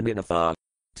Nayakavaninath.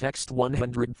 Text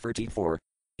 134.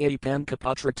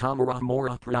 Pankapatra Tamara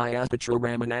Mora Prayapatra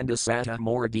Ramananda Sata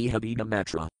Mora Dihabida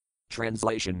Matra.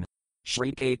 Translation.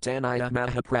 Sri Caitanya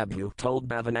Mahaprabhu told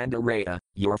Bhavananda Raya,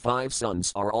 "Your 5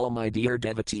 sons are all my dear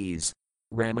devotees.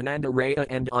 Ramananda Raya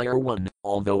and I are one,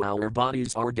 although our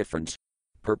bodies are different."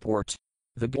 Purport.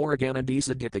 The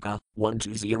Gauraganadisa Dipika,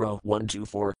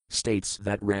 120124, states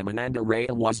that Ramananda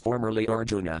Raya was formerly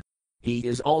Arjuna. He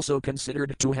is also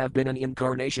considered to have been an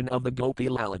incarnation of the Gopi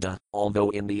Lalita,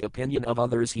 although in the opinion of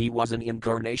others he was an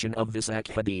incarnation of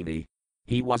Visakhadevi.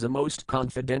 He was a most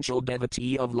confidential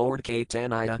devotee of Lord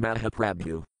Caitanya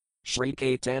Mahaprabhu. Sri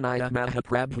Caitanya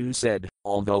Mahaprabhu said,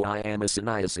 "Although I am a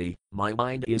sannyasi, my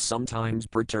mind is sometimes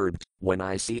perturbed when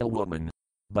I see a woman.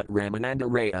 But Ramananda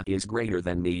Raya is greater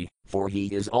than me, for he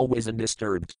is always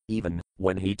undisturbed, even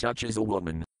when he touches a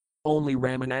woman." Only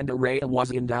Ramananda Raya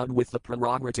was endowed with the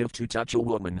prerogative to touch a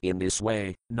woman in this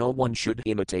way, no one should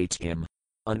imitate him.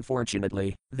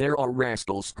 Unfortunately, there are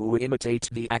rascals who imitate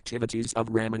the activities of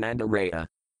Ramananda Raya.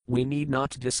 We need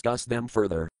not discuss them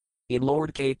further. In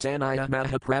Lord Caitanya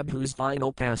Mahaprabhu's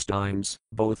final pastimes,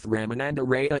 both Ramananda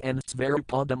Raya and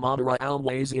Svarupada Madara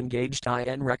always engaged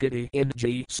in recitting in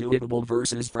suitable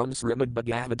verses from Srimad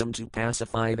Bhagavatam to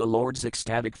pacify the Lord's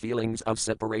ecstatic feelings of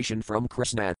separation from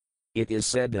Krishna. It is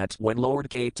said that when Lord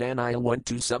Caitanya went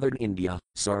to southern India,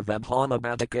 Sarvabhauma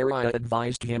Bhattacharya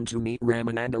advised him to meet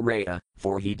Ramananda Raya,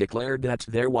 for he declared that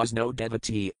there was no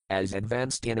devotee as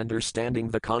advanced in understanding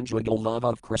the conjugal love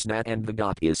of Krishna and the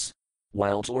gopis.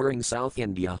 While touring South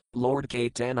India, Lord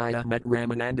Caitanya met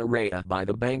Ramananda Raya by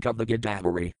the bank of the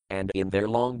Godavari, and in their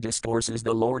long discourses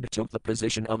the Lord took the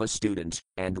position of a student,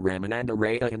 and Ramananda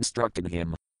Raya instructed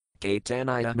him.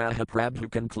 Caitanya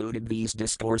Mahaprabhu concluded these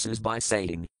discourses by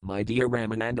saying, "My dear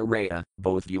Ramananda Raya,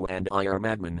 both you and I are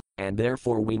madmen, and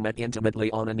therefore we met intimately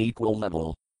on an equal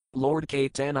level." Lord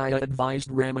Caitanya advised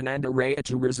Ramananda Raya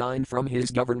to resign from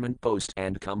his government post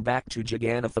and come back to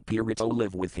Jagannatha-puri to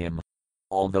live with him.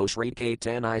 Although Sri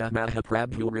Caitanya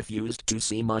Mahaprabhu refused to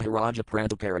see Maharaja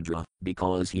Prataparudraja,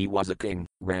 because he was a king,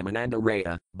 Ramananda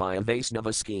Raya, by a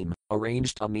Vaisnava scheme,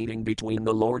 arranged a meeting between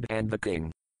the Lord and the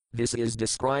king. This is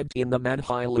described in the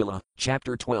Madhya Lila,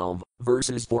 chapter 12,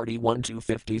 verses 41 to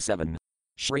 57.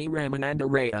 Sri Ramananda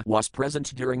Raya was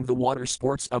present during the water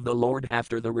sports of the Lord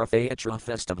after the Rathayatra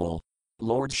festival.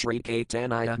 Lord Sri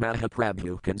Caitanya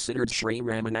Mahaprabhu considered Sri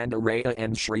Ramananda Raya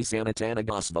and Sri Sanatana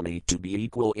Goswami to be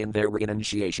equal in their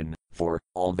renunciation, for,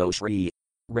 although Sri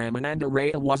Ramananda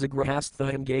Raya was a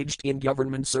grahastha engaged in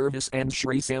government service and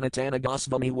Sri Sanatana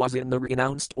Goswami was in the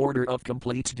renounced order of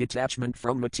complete detachment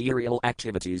from material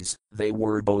activities, they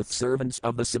were both servants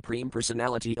of the Supreme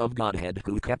Personality of Godhead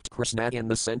who kept Krishna in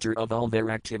the center of all their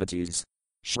activities.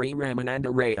 Sri Ramananda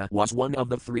Raya was one of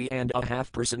the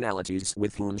 3.5 personalities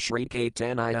with whom Sri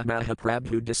Caitanya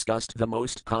Mahaprabhu discussed the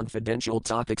most confidential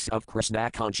topics of Krishna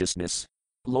consciousness.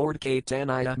 Lord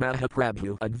Caitanya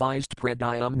Mahaprabhu advised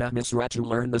Pradyumna Misra to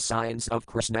learn the science of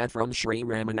Krishna from Sri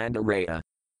Ramananda Raya.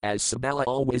 As Sabala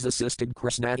always assisted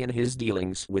Krishna in his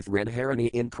dealings with Radharani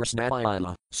in Krishna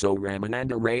Lila, so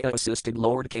Ramananda Raya assisted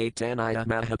Lord Caitanya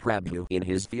Mahaprabhu in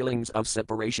his feelings of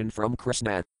separation from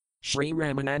Krishna. Sri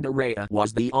Ramananda Raya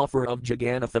was the author of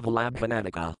Jagannatha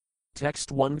Vallabhanadika. Text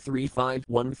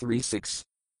 135-136.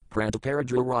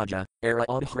 Prataparudraja Raja, Era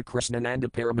Adhra Krishnananda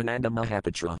Paramananda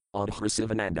Mahapatra, Adhra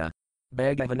Sivananda.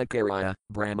 Bhagavanakaraya,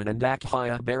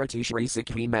 Brahmanandakhya Bharati Shri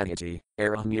Sikhi Mahiti,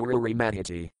 Era Murari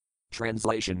Mahiti.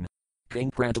 Translation. King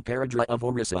Prataparudraja of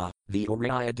Orissa, the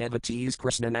Oriya devotees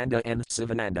Krishnananda and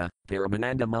Sivananda,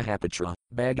 Paramananda Mahapatra,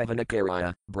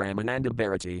 Bhagavanakaraya, Brahmananda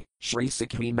Bharati, Shri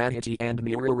Sikhi Mahiti and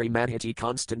Murari Mahiti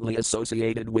constantly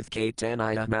associated with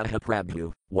Caitanya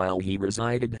Mahaprabhu, while he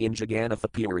resided in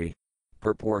Jagannatha-puri.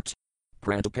 Purport.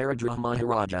 Prataparudraja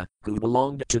Maharaja, who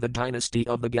belonged to the dynasty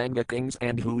of the Ganga kings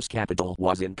and whose capital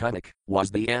was in Cuttack, was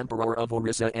the emperor of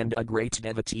Orissa and a great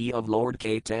devotee of Lord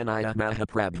Caitanya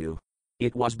Mahaprabhu.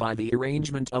 It was by the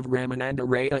arrangement of Ramananda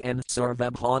Raya and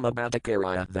Sarvabhauma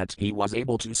Bhattacharya that he was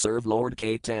able to serve Lord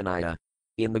Caitanya.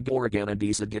 In the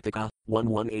Gauraganadisa Dipika,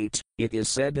 118, it is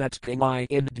said that King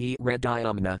Ind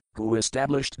Radhyamna, who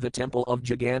established the temple of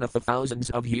Jagannatha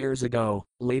thousands of years ago,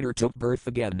 later took birth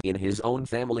again in his own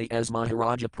family as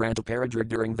Maharaja Prataparudraja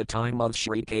during the time of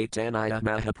Sri Caitanya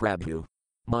Mahaprabhu.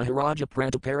 Maharaja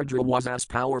Prataparudraja was as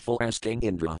powerful as King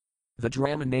Indra. The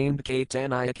drama named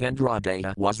Caitanya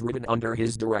Kendradaya was written under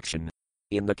his direction.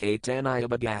 In the Caitanya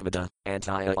Bhagavata,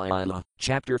 Antya-lila,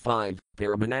 chapter 5,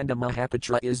 Paramananda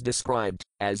Mahapatra is described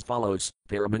as follows.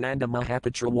 Paramananda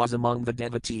Mahapatra was among the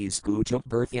devotees who took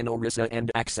birth in Orissa and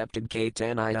accepted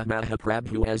Caitanya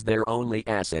Mahaprabhu as their only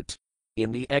asset.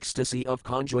 In the ecstasy of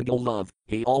conjugal love,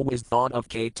 he always thought of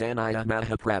Caitanya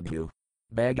Mahaprabhu.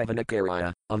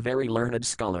 Bhagavanakarya, a very learned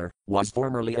scholar, was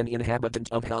formerly an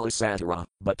inhabitant of Halasatara,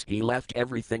 but he left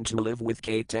everything to live with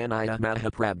Caitanya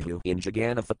Mahaprabhu in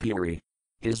Jagannatha-puri.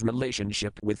 His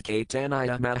relationship with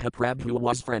Caitanya Mahaprabhu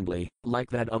was friendly, like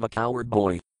that of a coward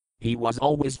boy. He was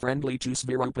always friendly to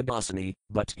Svarupadasini,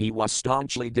 but he was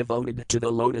staunchly devoted to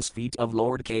the lotus feet of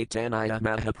Lord Caitanya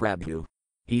Mahaprabhu.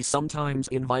 He sometimes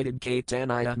invited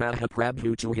Caitanya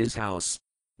Mahaprabhu to his house.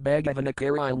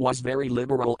 Bhagavanakarya was very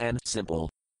liberal and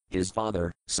simple. His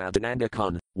father, Sadananda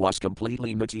Khan, was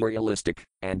completely materialistic,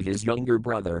 and his younger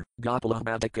brother, Gopala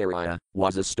Bhattacharya,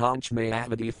 was a staunch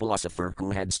Mayavadi philosopher who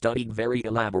had studied very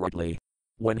elaborately.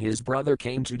 When his brother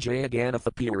came to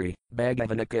Jagannatha-puri,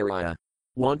 Bhagavanakarya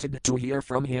wanted to hear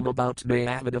from him about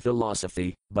Mayavada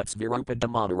philosophy, but Svarupada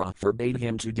Madara forbade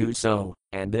him to do so,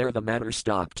 and there the matter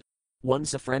stopped.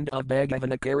 Once a friend of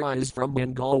Bhagavanakari's from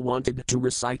Bengal wanted to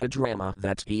recite a drama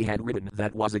that he had written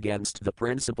that was against the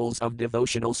principles of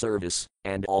devotional service,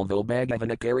 and although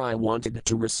Bhagavanakari wanted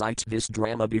to recite this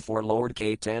drama before Lord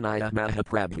Caitanya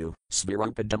Mahaprabhu,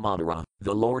 Swarupa Damodara,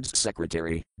 the Lord's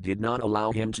secretary, did not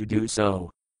allow him to do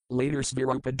so. Later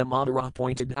Swarupa Damodara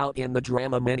pointed out in the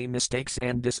drama many mistakes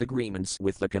and disagreements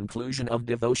with the conclusion of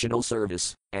devotional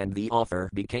service, and the author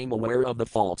became aware of the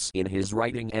faults in his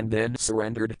writing and then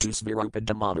surrendered to Swarupa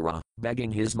Damodara,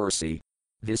 begging his mercy.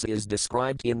 This is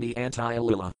described in the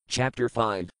Anti-Lila, chapter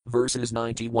 5, verses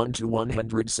 91 to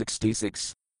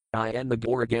 166. In the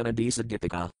Gauraganadisa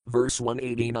Dipika, verse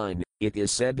 189, it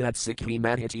is said that Sikhi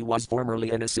Mahiti was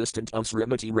formerly an assistant of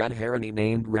Srimati Radharani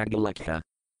named Ragalekha.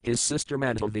 His sister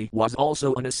Madhavi was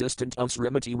also an assistant of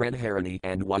Srimati Radharani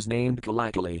and was named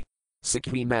Kalakali.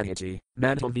 Sikhi Mahiti,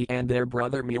 Madhavi and their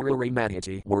brother Murari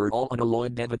Mahiti were all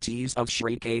unalloyed devotees of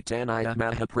Sri Caitanya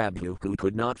Mahaprabhu who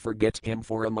could not forget him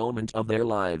for a moment of their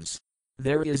lives.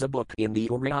 There is a book in the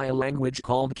Oriya language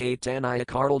called Caitanya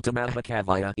Karalta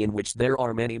Mahakavaya in which there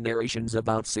are many narrations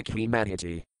about Sikhi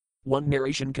Mahiti. One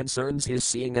narration concerns his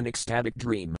seeing an ecstatic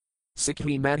dream.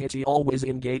 Sikhi Mahiti always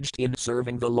engaged in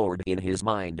serving the Lord in his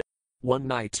mind. One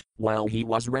night, while he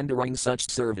was rendering such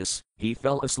service, he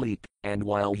fell asleep, and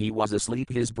while he was asleep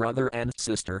his brother and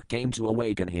sister came to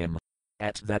awaken him.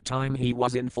 At that time he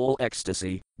was in full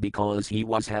ecstasy, because he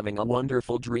was having a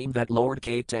wonderful dream that Lord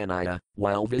Caitanya,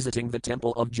 while visiting the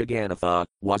temple of Jagannatha,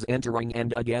 was entering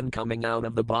and again coming out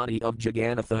of the body of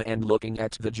Jagannatha and looking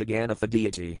at the Jagannatha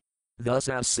deity. Thus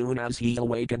as soon as he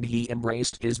awakened he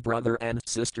embraced his brother and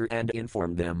sister and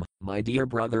informed them, "My dear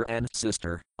brother and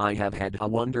sister, I have had a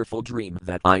wonderful dream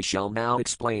that I shall now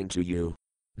explain to you."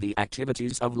 The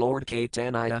activities of Lord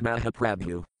Caitanya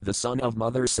Mahaprabhu, the son of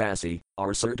Mother Sasi,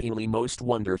 are certainly most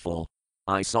wonderful.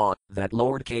 I saw that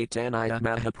Lord Caitanya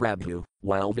Mahaprabhu,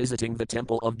 while visiting the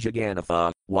temple of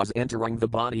Jagannatha, was entering the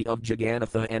body of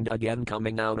Jagannatha and again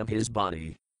coming out of his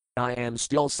body. I am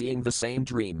still seeing the same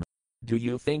dream. Do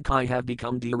you think I have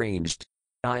become deranged?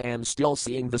 I am still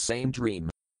seeing the same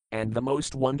dream. And the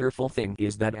most wonderful thing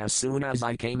is that as soon as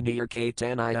I came near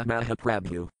Caitanya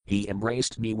Mahaprabhu, he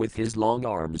embraced me with his long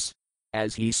arms.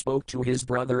 As he spoke to his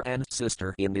brother and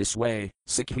sister in this way,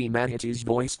 Sikhi Mahiti's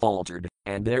voice faltered,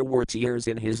 and there were tears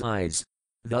in his eyes.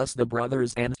 Thus the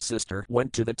brothers and sister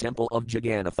went to the temple of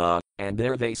Jagannatha, and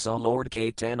there they saw Lord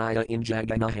Caitanya in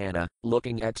Jagannahana,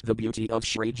 looking at the beauty of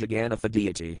Sri Jagannatha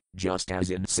deity, just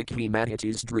as in Sikhi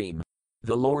Mahiti's dream.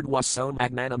 The Lord was so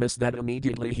magnanimous that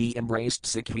immediately he embraced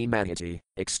Sikhi Mahiti,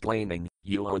 exclaiming,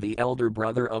 "You are the elder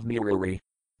brother of Murari."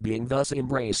 Being thus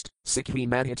embraced, Sikhi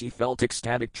Mahiti felt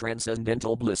ecstatic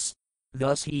transcendental bliss.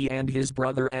 Thus he and his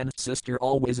brother and sister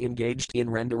always engaged in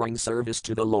rendering service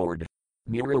to the Lord.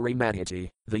 Murari Mahiti,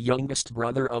 the youngest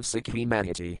brother of Sikhi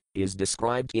Mahiti, is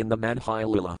described in the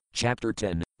Madhya-lila, chapter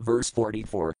 10, verse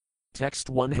 44. Text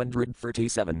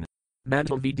 137.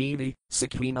 Madhavi Devi,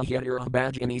 Sikhi Mahitira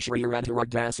Bhajani Shri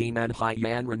Radharadasi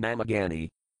Madhyayan Ranamagani.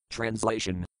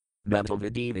 Translation.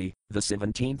 Madhavi Devi, the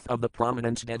 17th of the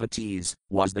prominent devotees,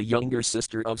 was the younger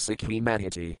sister of Sikhi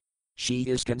Mahiti. She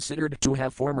is considered to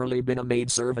have formerly been a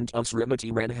maidservant of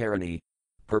Srimati Radharani.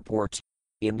 Purport.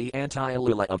 In the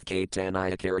Anti-Lila of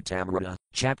Caitanya Charitamrita,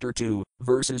 chapter 2,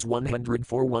 verses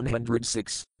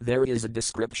 104-106, there is a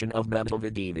description of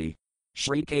Madhavi Devi.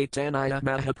 Sri Caitanya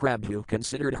Mahaprabhu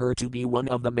considered her to be one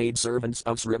of the maidservants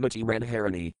of Srimati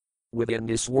Radharani. Within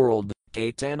this world,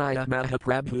 Caitanya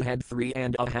Mahaprabhu had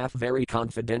 3.5 very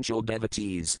confidential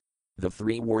devotees. The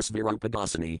three were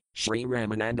Svarupadasini, Sri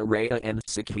Ramananda Raya and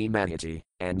Sikhi Mahiti,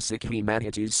 and Sikhi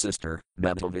Mahiti's sister,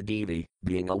 Madhavi Devi,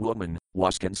 being a woman,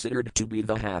 was considered to be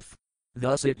the half.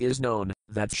 Thus it is known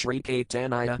that Sri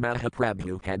Caitanya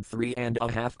Mahaprabhu had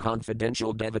 3.5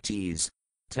 confidential devotees.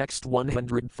 Text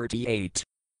 138.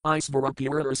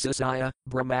 Isvarapura Sisaya,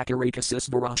 Brahmakarika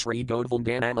Sisvara Sri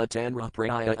Godvaldanama Tanra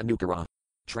Praya Anukara.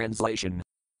 Translation.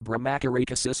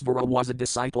 Brahmakarika Sisvara was a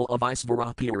disciple of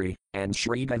Isvarapuri, and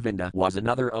Sri Govinda was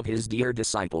another of his dear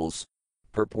disciples.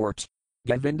 Purport.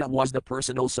 Govinda was the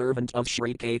personal servant of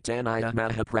Sri Caitanya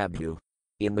Mahaprabhu.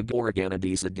 In the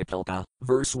Gauraganadisa Dipilka,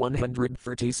 verse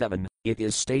 137, it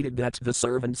is stated that the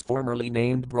servants formerly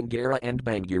named Brangara and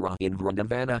Bangira in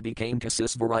Vrindavana became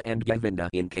Kasisvara and Govinda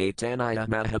in Caitanya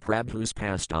Mahaprabhu's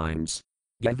pastimes.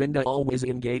 Govinda always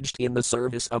engaged in the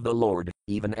service of the Lord,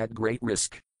 even at great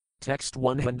risk. Text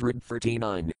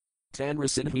 139. Tanra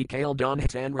Sinhi Kale Don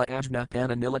Tanra Ajna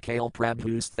Pananila Kale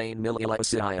Prabhu's Thane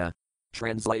Mililasaya.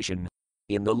 Translation.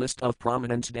 In the list of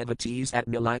prominent devotees at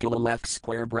Nilakula left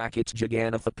square bracket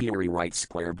Jagannatha Puri right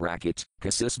square bracket,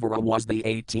 Kasisvara was the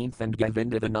 18th and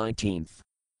Govinda the 19th.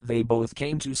 They both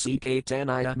came to see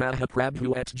Caitanya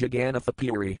Mahaprabhu at Jagannatha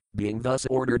Puri, being thus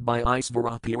ordered by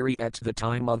Isvara Puri at the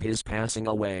time of his passing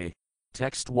away.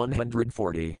 Text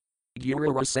 140.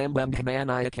 Guru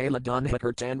Rasambandhamanaya Kala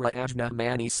Dunhakar Tanra Ajna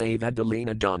Mani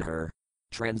Savadalina Dunhar.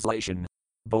 Translation.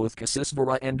 Both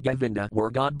Kasisvara and Govinda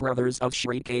were godbrothers of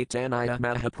Sri Caitanya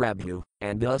Mahaprabhu,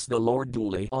 and thus the Lord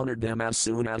duly honored them as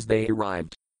soon as they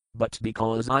arrived. But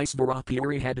because Isvara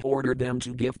Puri had ordered them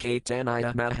to give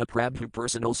Caitanya Mahaprabhu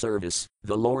personal service,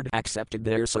 the Lord accepted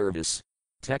their service.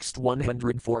 Text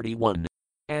 141.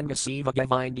 Angasiva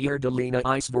Gavindir Dalina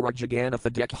Isvara Jagannatha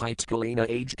Dekhite Kalina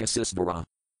Age Kasisvara.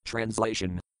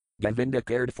 Translation. Govinda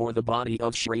cared for the body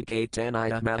of Sri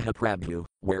Caitanya Mahaprabhu,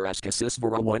 whereas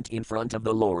Kasisvara went in front of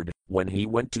the Lord, when he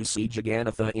went to see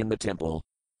Jagannatha in the temple.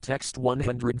 Text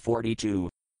 142.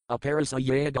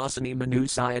 Aparasaya Dasani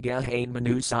Manusaya Gahain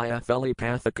Manusaya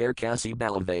Felipathakar Kasi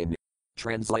Balavain.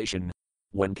 Translation.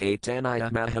 When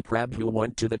Caitanya Mahaprabhu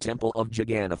went to the temple of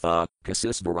Jagannatha,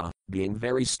 Kasisvara, being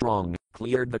very strong,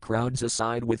 cleared the crowds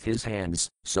aside with his hands,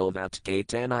 so that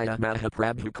Caitanya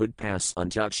Mahaprabhu could pass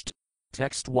untouched.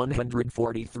 Text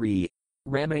 143.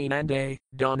 Ramanande,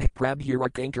 Don Prabhura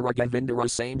Kankara Govindara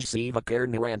Sange Sivakar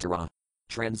Nirantara.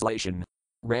 Translation.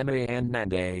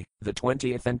 Ramanande, the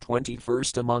 20th and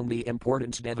 21st among the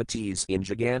important devotees in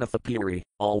Jagannatha Puri,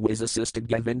 always assisted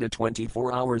Govinda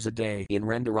 24 hours a day in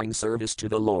rendering service to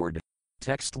the Lord.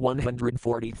 Text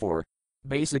 144.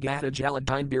 Basagata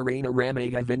Jaladine Birina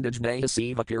Rame Govindajnaya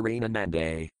Sivakirina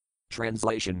Nande.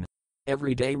 Translation.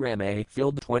 Every day Rame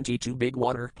filled 22 big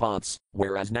water pots,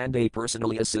 whereas Nande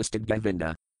personally assisted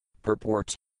Govinda.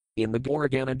 Purport. In the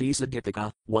Gauraganadisa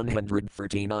Dipika,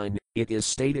 139, it is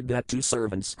stated that two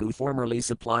servants who formerly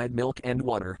supplied milk and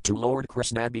water to Lord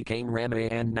Krishna became Rama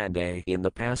and Nande in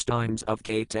the pastimes of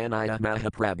Caitanya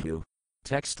Mahaprabhu.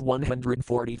 Text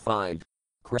 145.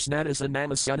 Krishnadasa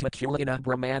Namasudha Kulina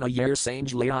Brahmana Yer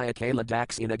Sange Liaya Kala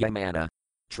Dax Inagamana.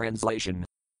 Translation.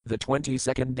 The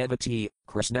 22nd devotee,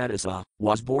 Krishnadasa,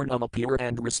 was born of a pure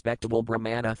and respectable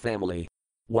Brahmana family.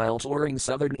 While touring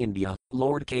southern India,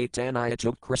 Lord Caitanya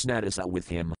took Krishnadasa with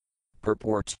him.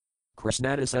 Purport.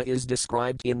 Krishnadasa is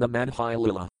described in the Madhya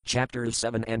Lila, chapters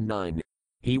 7 and 9.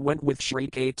 He went with Sri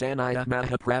Caitanya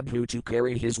Mahaprabhu to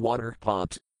carry his water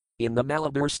pot. In the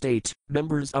Malabar state,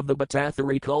 members of the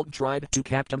Bhattathari cult tried to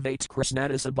captivate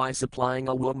Krishnadasa by supplying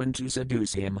a woman to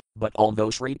seduce him, but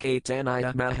although Sri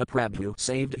Caitanya Mahaprabhu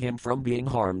saved him from being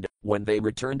harmed, when they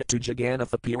returned to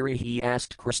Jagannatha Puri he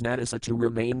asked Krishnadasa to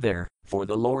remain there, for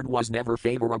the Lord was never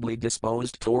favorably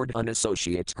disposed toward an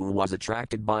associate who was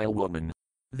attracted by a woman.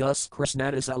 Thus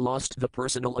Krishnadasa lost the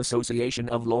personal association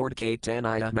of Lord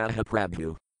Caitanya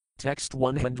Mahaprabhu. Text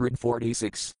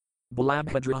 146.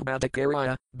 Balabhadra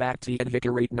Madhakaraya, Bhakti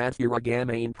Advikarit Mathura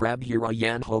Gamain Prabhura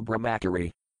Yanho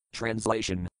Brahmakari.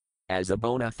 Translation. As a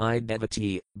bona fide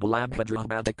devotee, Balabhadra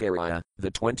Madhakaraya,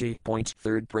 the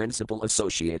 20.3rd principal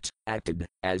associate, acted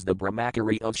as the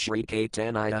Brahmakari of Sri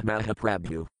Caitanya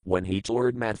Mahaprabhu when he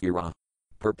toured Mathura.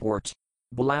 Purport.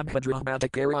 Balabhadra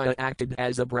Madhakaraya acted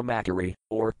as a Brahmakari,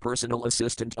 or personal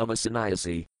assistant of a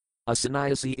sannyasi. A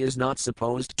sannyasi is not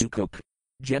supposed to cook.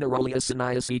 Generally a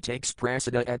sannyasi takes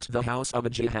prasada at the house of a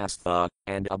jihastha,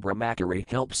 and a Brahmakari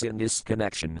helps in this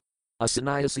connection. A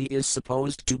sannyasi is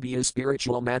supposed to be a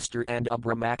spiritual master and a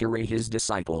Brahmakari his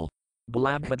disciple.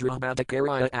 Balabhadra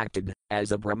Madhakaraya acted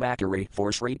as a Brahmakari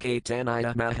for Sri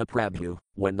Caitanya Mahaprabhu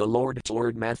when the Lord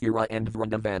toured Mathura and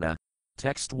Vrindavana.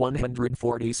 Text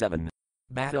 147.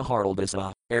 Bhatta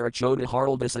Haraldasa, Arachoda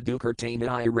Haraldasa Dukartana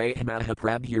Ire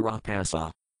Mahaprabhura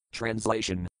Pasa.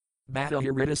 Translation. Bhatta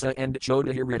Haridasa and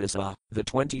Choda Haridasa, the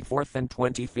 24th and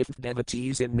 25th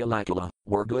devotees in Nilakala,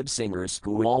 were good singers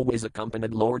who always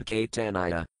accompanied Lord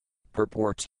Caitanya.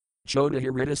 Purport. Choda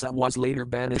Haridasa was later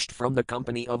banished from the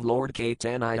company of Lord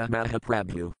Caitanya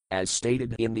Mahaprabhu, as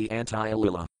stated in the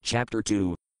Antya-lila, chapter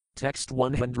 2. Text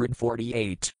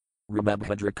 148.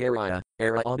 Ramabhadrakaraya,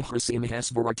 Ara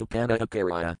Adhrasimhasvaratapana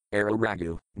Akaraya, Ara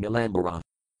Raghu, Nilambara.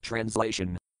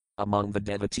 Translation. Among the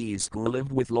devotees who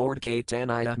lived with Lord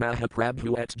Caitanya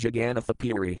Mahaprabhu at Jagannatha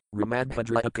Puri,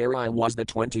 Ramabhadra Akaraya was the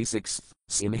 26th,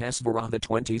 Simhasvara the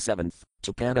 27th,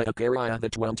 Tapana Akaraya the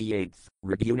 28th,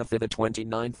 Raghunatha the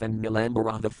 29th and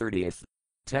Nilambara the 30th.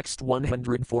 Text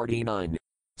 149.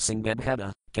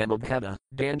 Singabheda, Kamabheda,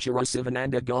 Danchara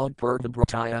Sivananda God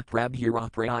Purvabhrataya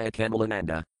Prabhura Praya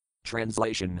Kamalananda.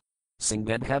 Translation.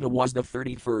 Singabheda was the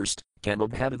 31st,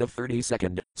 Kamabheda the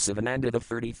 32nd, Sivananda the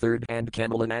 33rd and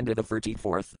Kamalananda the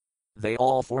 34th. They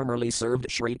all formerly served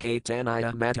Sri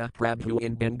Caitanya Mahaprabhu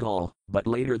in Bengal, but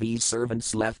later these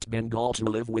servants left Bengal to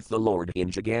live with the Lord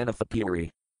in Jagannatha Puri.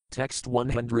 Text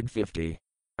 150.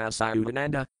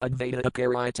 Asayudananda, Advaita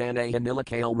Akaritanaya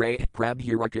Nilakale Ray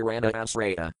Prabhurakirana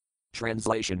Asraya.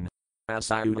 Translation.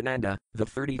 Asayudananda, the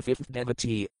 35th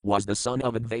devotee, was the son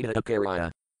of Advaita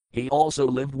Acharya. He also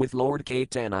lived with Lord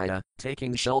Caitanya,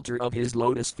 taking shelter of his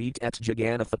lotus feet at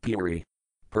Jagannatha Puri.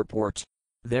 Purport.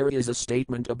 There is a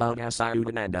statement about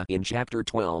Asayudananda in chapter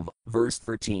 12, verse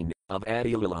 13, of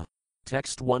Adilila.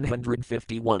 Text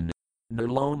 151.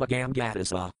 Nirlomagam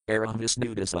Gatasa,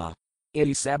 Aravisnudasa.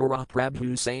 Iti Sabara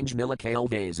Prabhu Sange Nilakale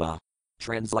Vasa.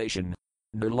 Translation.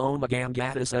 Nirlomagam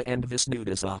Gatasa and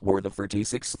Visnudasa were the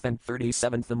 36th and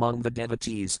 37th among the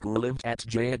devotees who lived at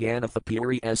Jagannatha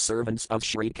Puri as servants of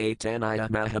Sri Caitanya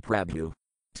Mahaprabhu.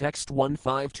 Text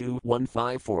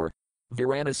 152-154.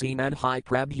 Varanasi Madhai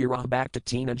Prabhura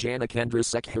Bhaktatina Janakendra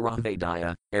Sekhira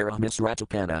Vedaya, Ara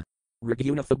Misratapana.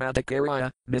 Raghunatha Bhadakarya,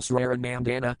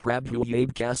 Misraranandana Prabhu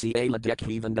Yabkasi Ala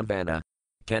Dekhivandavana.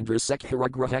 Kendra Sekhira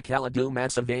Grahakaladu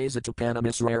Masavazatapana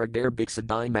Misraragdar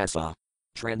Biksadai Masa.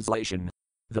 Translation.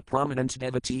 The prominent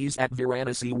devotees at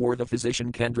Varanasi were the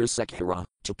physician Kendra Sekhira,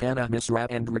 Tapana Misra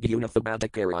and Raghunatha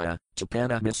Bhadakarya,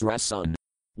 Tapana Misra's son.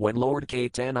 When Lord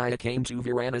Caitanya came to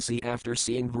Varanasi after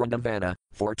seeing Vrindavana,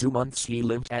 for 2 months he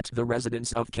lived at the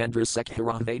residence of Kendra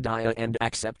Sekhira Vedaya and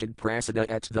accepted prasada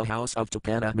at the house of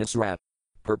Tapana Misra.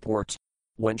 Purport.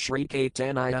 When Sri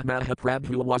Caitanya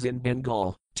Mahaprabhu was in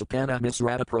Bengal, Tapana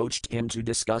Misra approached him to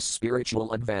discuss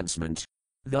spiritual advancement.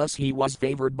 Thus he was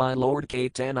favored by Lord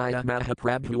Caitanya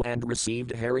Mahaprabhu and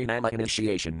received Harinama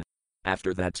initiation.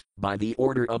 After that, by the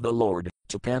order of the Lord,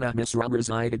 Tapana Misra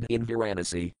resided in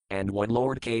Varanasi, and when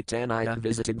Lord Caitanya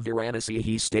visited Varanasi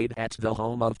he stayed at the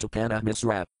home of Tapana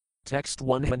Misra. Text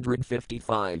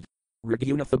 155.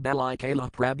 Raghunatha Balikala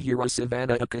Prabhura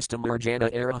Savana Akastamarjana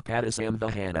Era Padasam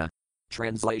Vahana.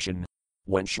 Translation.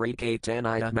 When Sri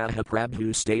Caitanya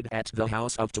Mahaprabhu stayed at the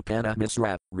house of Tapana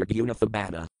Misra, Raghunatha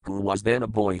Bhatta, who was then a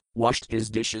boy, washed his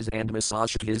dishes and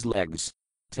massaged his legs.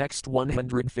 Text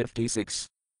 156.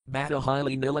 Bhatta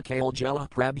highly Nilakale Jala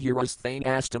Prabhuras Thane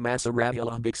Astamasa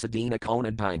Ravula Bixadina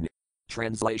Konadine.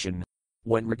 Translation.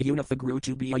 When Raghunatha grew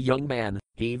to be a young man,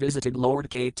 he visited Lord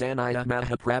Caitanya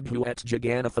Mahaprabhu at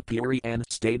Jagannatha Puri and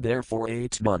stayed there for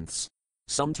 8 months.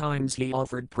 Sometimes he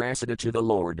offered prasada to the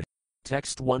Lord.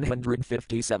 Text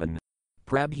 157.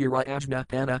 Prabhura Ajna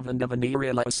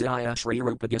Panavandavaniria Lasaya Sri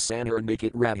Rupagasana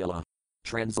Nikit Ravula.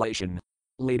 Translation.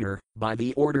 Later, by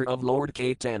the order of Lord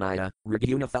Caitanya,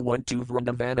 Raghunatha went to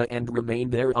Vrindavana and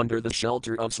remained there under the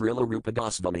shelter of Srila Rupa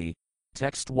Goswami.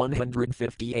 Text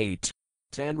 158.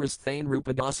 Tanras Thane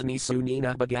Rupa Goswami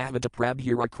Sunina Bhagavata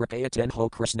Prabhura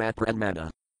Kripayatenho Krishna Pramana.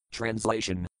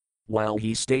 Translation. While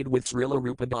he stayed with Srila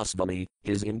Rupa Goswami,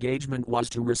 his engagement was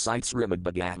to recite Srimad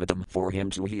Bhagavatam for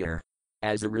him to hear.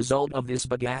 As a result of this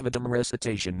Bhagavatam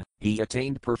recitation, he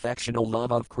attained perfectional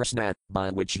love of Krishna,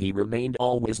 by which he remained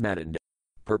always maddened.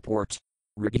 Purport.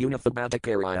 Raghunatha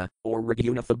Bhattakarya, or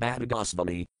Raghunatha Bhatta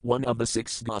Goswami, one of the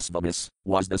 6 Goswamis,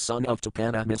 was the son of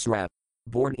Tapana Misra.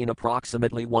 Born in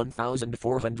approximately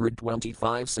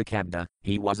 1425 Sakabda,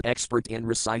 he was expert in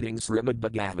reciting Srimad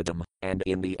Bhagavatam, and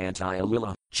in the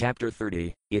Anti-Lila, chapter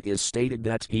 30, it is stated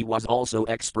that he was also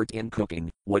expert in cooking.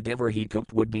 Whatever he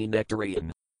cooked would be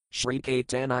nectarian. Sri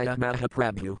Caitanya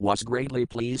Mahaprabhu was greatly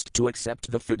pleased to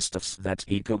accept the foodstuffs that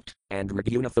he cooked, and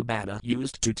Raghunatha Bhatta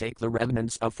used to take the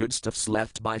remnants of foodstuffs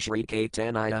left by Sri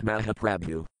Caitanya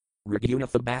Mahaprabhu.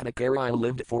 Raghunatha Bhattakarya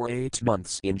lived for 8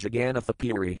 months in Jagannatha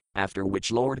Puri, after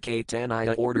which Lord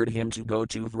Caitanya ordered him to go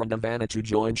to Vrindavana to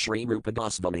join Sri Rupa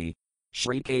Goswami.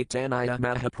 Sri Caitanya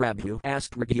Mahaprabhu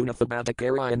asked Raghunatha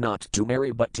Bhattakarya not to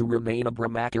marry but to remain a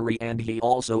brahmachari, and he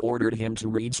also ordered him to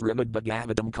read Srimad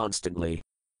Bhagavatam constantly.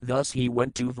 Thus he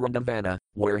went to Vrindavana,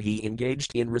 where he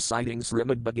engaged in reciting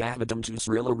Srimad Bhagavatam to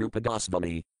Srila Rupa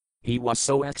Goswami. He was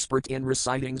so expert in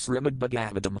reciting Srimad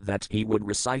Bhagavatam that he would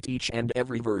recite each and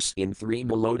every verse in 3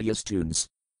 melodious tunes.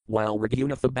 While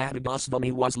Raghunatha Bhatta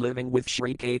Goswami was living with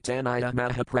Sri Caitanya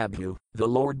Mahaprabhu, the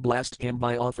Lord blessed him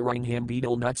by offering him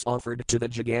betel nuts offered to the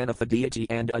Jagannatha deity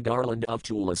and a garland of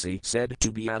tulasi said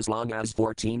to be as long as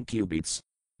 14 cubits.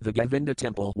 The Govinda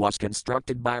temple was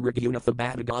constructed by Raghunatha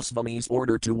Bhatta Goswami's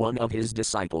order to one of his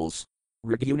disciples.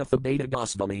 Raghunatha Bhatta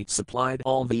Goswami supplied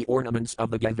all the ornaments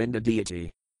of the Govinda deity.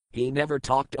 He never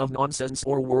talked of nonsense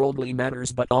or worldly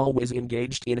matters but always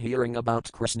engaged in hearing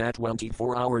about Krishna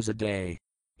 24 hours a day.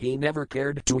 He never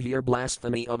cared to hear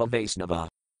blasphemy of a Vaisnava.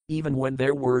 Even when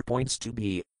there were points to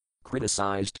be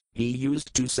criticized, he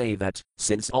used to say that,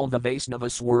 since all the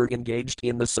Vaisnavas were engaged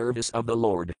in the service of the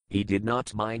Lord, he did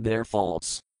not mind their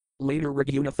faults. Later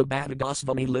Raghunatha Bhatta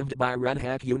Goswami lived by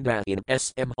Radhakunda in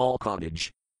S.M. Hall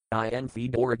Cottage. I am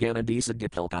Fedorganadisa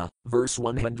Dipilka, verse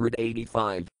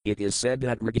 185. It is said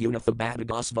that Raghunatha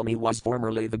Goswami was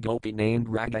formerly the gopi named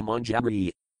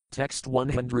Ragamanjari. Text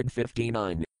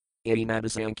 159.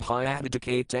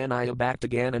 Enadasankhayaditakatanaya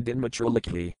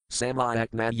Bhaktaganadinmatralakhi,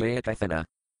 Samayaknayakathana.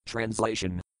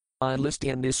 Translation. I list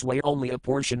in this way only a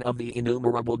portion of the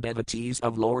innumerable devotees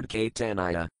of Lord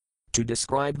Caitanya. To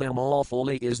describe them all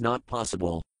fully is not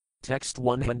possible. Text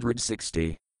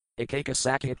 160. Ekaka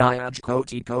Sakitayaj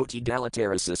Koti Koti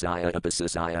Dalatarasasaya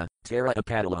Apasasaya, Tara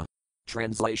Apadala.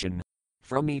 Translation.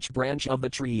 From each branch of the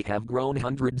tree have grown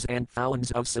hundreds and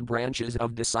thousands of sub-branches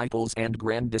of disciples and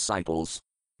grand disciples.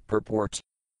 Purport.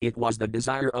 It was the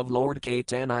desire of Lord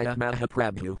Caitanya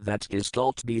Mahaprabhu that his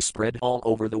cult be spread all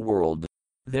over the world.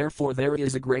 Therefore there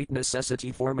is a great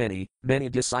necessity for many, many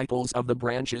disciples of the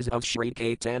branches of Sri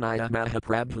Caitanya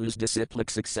Mahaprabhu's disciplic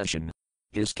succession.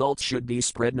 His cult should be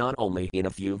spread not only in a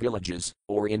few villages,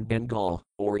 or in Bengal,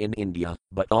 or in India,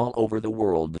 but all over the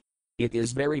world. It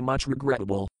is very much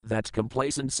regrettable that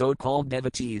complacent so-called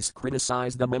devotees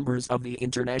criticize the members of the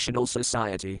International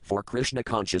Society for Krishna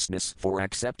Consciousness for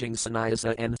accepting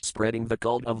sannyasa and spreading the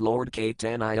cult of Lord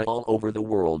Caitanya all over the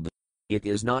world. It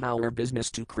is not our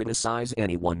business to criticize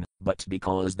anyone, but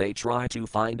because they try to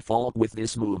find fault with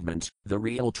this movement, the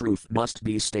real truth must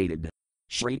be stated.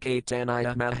 Sri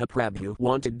Caitanya Mahaprabhu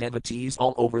wanted devotees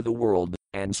all over the world,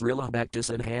 and Srila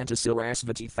Bhaktisiddhanta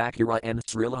Sarasvati Thakura and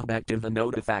Srila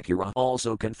Bhaktivinoda Thakura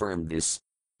also confirmed this.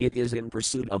 It is in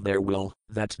pursuit of their will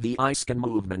that the ISKCON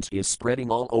movement is spreading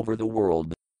all over the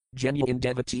world. Genuine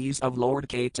devotees of Lord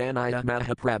Caitanya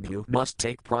Mahaprabhu must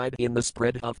take pride in the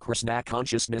spread of Krishna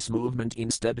consciousness movement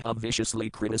instead of viciously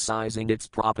criticizing its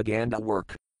propaganda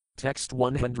work. Text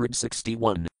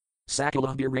 161.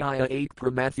 Sakala Viraya 8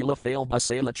 Pramathula Fail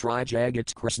Basala Tri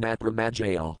Jagat Krishna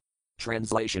Pramajayal.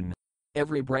 Translation.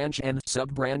 Every branch and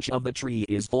sub-branch of the tree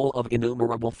is full of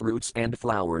innumerable fruits and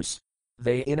flowers.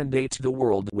 They inundate the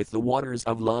world with the waters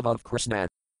of love of Krishna.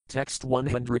 Text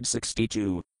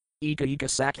 162. Eka Eka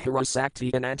Sakhara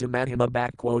Sakti Anantamadhima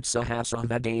Sahasra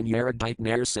Vadane Yaradite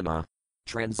Narsima.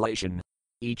 Translation.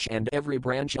 Each and every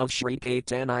branch of Sri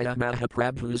Caitanya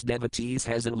Mahaprabhu's devotees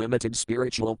has unlimited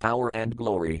spiritual power and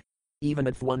glory. Even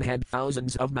if one had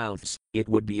thousands of mouths, it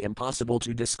would be impossible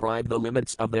to describe the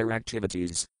limits of their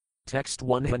activities. Text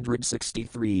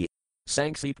 163.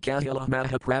 Sanksip Kahila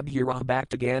Mahaprabhura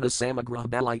Bhaktagana Samagra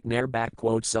Balite Nair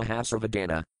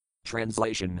Sahasravadana.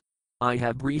 Translation. I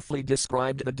have briefly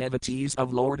described the devotees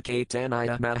of Lord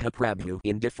Caitanya Mahaprabhu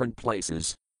in different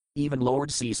places. Even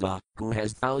Lord Sisa, who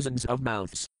has thousands of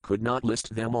mouths, could not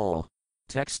list them all.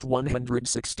 Text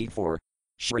 164.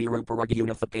 Shri Rupa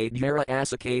Raghunatha Padyara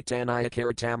Asa Caitanya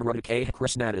Karatamradake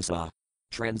Krishnadasa.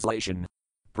 Translation.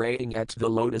 Praying at the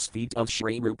lotus feet of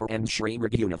Shri Rupa and Shri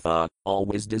Raghunatha,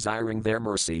 always desiring their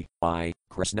mercy, I,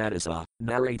 Krishnadasa,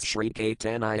 narrate Shri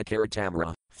Caitanya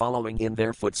Karatamra, following in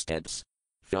their footsteps.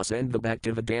 Thus end the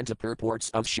Bhaktivedanta purports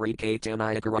of Sri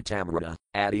Caitanya Karatamrita,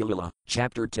 Adilila,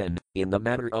 Chapter 10, in the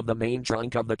matter of the main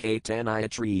trunk of the Caitanya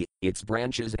tree, its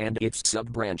branches and its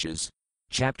sub-branches.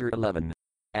 Chapter 11.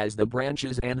 As the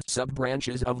branches and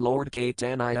sub-branches of Lord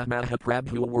Caitanya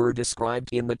Mahaprabhu were described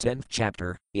in the 10th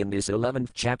chapter, in this 11th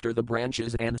chapter the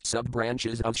branches and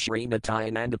sub-branches of Sri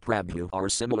Nityananda Prabhu are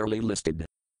similarly listed.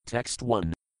 Text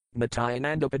 1.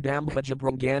 Nityananda Padambhaja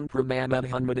Brangan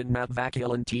Pramamadhanmadan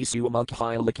Matvakilan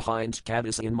Tisumukhind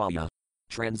Kadis in Maya.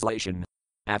 Translation.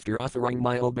 After uttering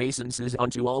my obeisances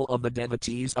unto all of the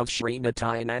devotees of Sri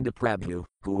Nityananda Prabhu,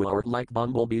 who are like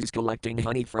bumblebees collecting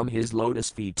honey from his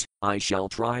lotus feet, I shall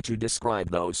try to describe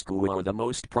those who are the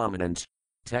most prominent.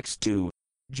 Text 2.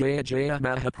 Jaya Jaya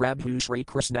Mahaprabhu Sri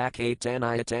Krishna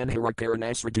Caitanya Tanhara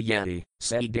Karanasratayati,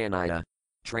 Saidanaya.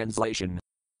 Translation.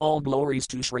 All glories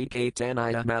to Sri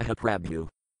Caitanya Mahaprabhu.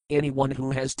 Anyone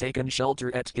who has taken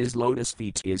shelter at his lotus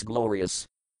feet is glorious.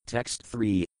 Text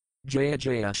 3. Jaya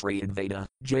Jaya Sri Advaita,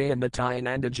 Jaya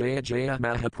Nityananda Jaya Jaya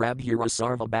Mahaprabhura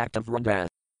Sarva Bhaktavranda.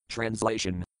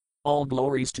 Translation. All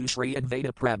glories to Sri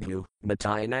Advaita Prabhu,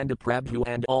 Nityananda Prabhu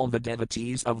and all the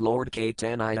devotees of Lord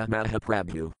Caitanya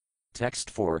Mahaprabhu. Text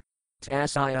 4.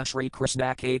 Tasaya Sri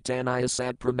Krishna Caitanya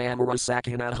Sat Pramamara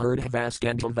Sakina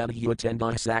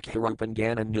Herdhavaskandhavadhyutendah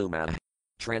Sakharupangan Numa.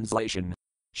 Translation.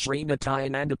 Sri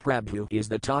Nityananda Prabhu is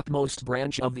the topmost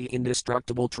branch of the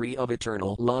indestructible tree of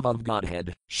eternal love of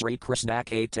Godhead, Sri Krishna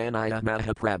Caitanya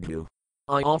Mahaprabhu.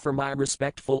 I offer my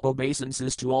respectful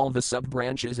obeisances to all the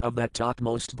sub-branches of that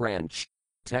topmost branch.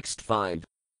 Text 5.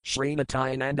 Sri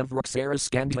Nityananda Vraksara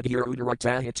Skandhadhir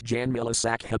Udaratahit Janmila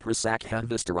Sakha Prasakha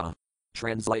Vistara.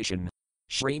 Translation.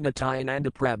 Sri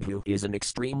Nityananda Prabhu is an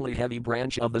extremely heavy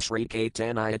branch of the Sri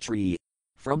Caitanya tree.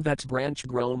 From that branch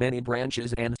grow many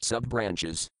branches and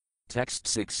sub-branches. Text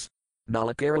 6.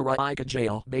 Malakara Ika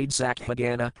Jail Bade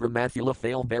Sakhagana Pramathula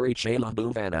Fail Bari Chala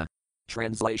Bhuvana.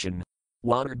 Translation.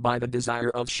 Watered by the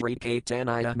desire of Sri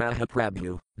Caitanya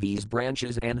Mahaprabhu, these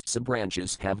branches and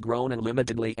sub-branches have grown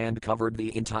unlimitedly and covered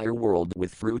the entire world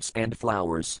with fruits and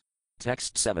flowers.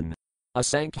 Text 7.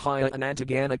 Asankhya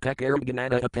Anantagana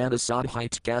Kakaraganana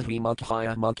Apanasadhite Kahi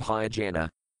Mukhya Jana.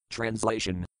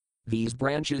 Translation. These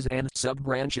branches and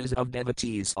sub-branches of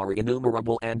devotees are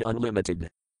innumerable and unlimited.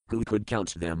 Who could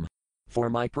count them? For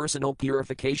my personal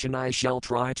purification I shall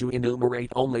try to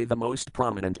enumerate only the most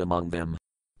prominent among them.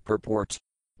 Purport.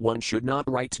 One should not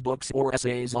write books or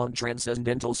essays on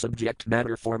transcendental subject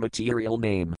matter for material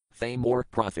name, fame or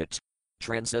profit.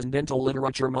 Transcendental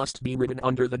literature must be written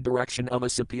under the direction of a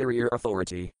superior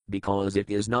authority, because it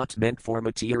is not meant for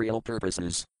material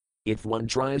purposes. If one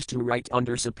tries to write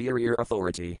under superior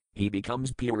authority, he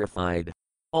becomes purified.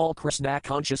 All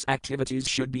Krishna-conscious activities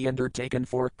should be undertaken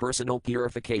for personal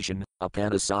purification,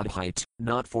 apanasadhite,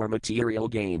 not for material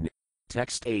gain.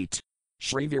 Text 8.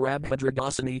 Shri Virabhadra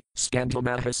Goswami,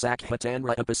 Skandamaha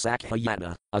Sakhyatanra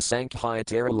Upasakhyana,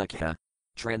 Asankhyataralekha.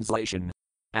 Translation.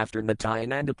 After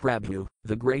Nityananda Prabhu,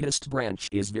 the greatest branch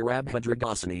is Virabhadra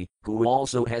Goswami, who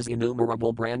also has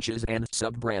innumerable branches and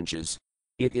sub-branches.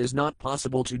 It is not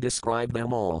possible to describe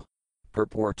them all.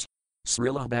 Purport.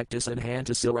 Srila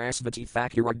Bhaktisiddhanta Sarasvati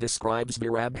Thakura describes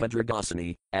Virabhadra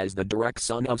Goswami as the direct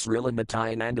son of Srila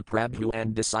Nityananda Prabhu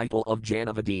and disciple of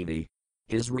Janavadevi.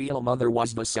 His real mother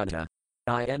was Vasudha.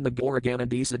 In the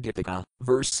Gauraganadisa Dipika,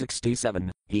 verse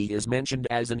 67, he is mentioned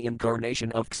as an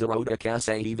incarnation of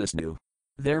Ksharodakasai Vishnu.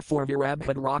 Therefore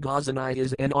Virabhadra Goswami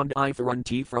is an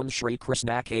Ondifaranti from Sri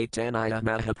Krishna Caitanya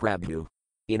Mahaprabhu.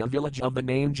 In a village of the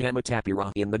name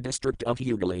Jamatapura in the district of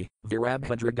Hugli,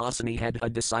 Virabhadra Goswami had a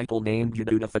disciple named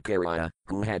Yaduthakarya,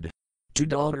 who had 2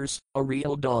 daughters, a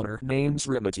real daughter named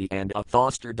Srimati and a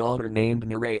foster daughter named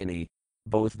Narayani.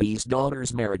 Both these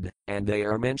daughters married, and they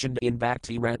are mentioned in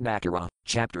Bhakti Ratnakara,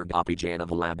 chapter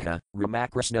Gopijanavalabha,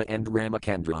 Ramakrishna and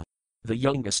Ramakandra. The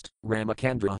youngest,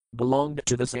 Ramakandra, belonged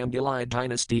to the Sandilai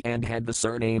dynasty and had the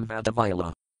surname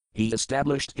Vadavila. He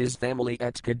established his family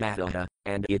at Kadataha,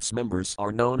 and its members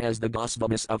are known as the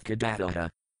Gosvamis of Kadataha.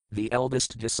 The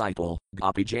eldest disciple,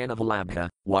 Gopijanavalabha,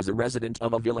 was a resident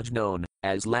of a village known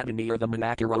as Lata near the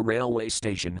Manakara railway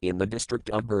station in the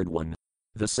district of Burdwan.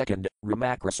 The second,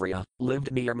 Ramakrishna,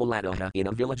 lived near Maladaha in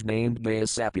a village named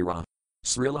Gayasapura.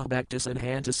 Srila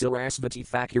Bhaktisiddhanta Sarasvati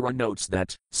Thakura notes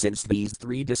that, since these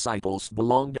 3 disciples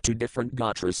belonged to different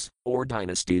gotras, or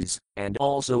dynasties, and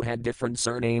also had different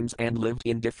surnames and lived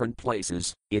in different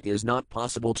places, it is not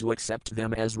possible to accept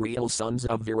them as real sons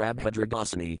of Virabhadra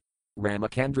Goswami.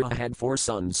 Ramakandra had 4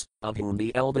 sons, of whom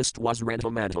the eldest was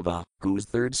Rentamadhava, whose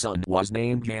third son was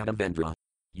named Yanavendra.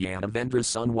 Yanavendra's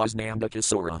son was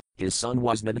Nandakisora, his son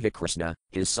was Nandvikrishna,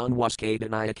 his son was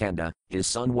Kadanayakanda, his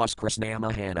son was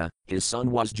Krishnamahana, his son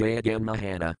was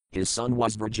Jayagamahana, his son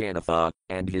was Vrajanatha,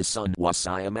 and his son was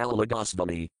Syamalala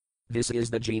Goswami. This is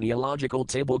the genealogical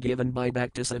table given by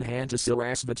Bhaktisiddhanta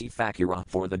Sarasvati Thakura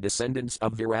for the descendants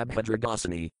of Virabhadra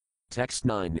Goswami. Text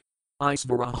 9.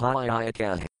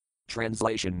 Isvarahayaka.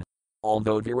 Translation.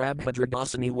 Although Virabhadra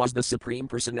Goswami was the Supreme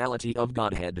Personality of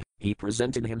Godhead, he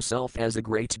presented himself as a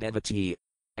great devotee.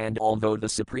 And although the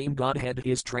Supreme Godhead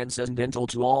is transcendental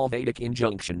to all Vedic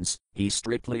injunctions, he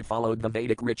strictly followed the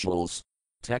Vedic rituals.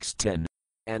 Text 10.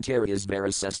 Antaryas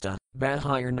Varasesta,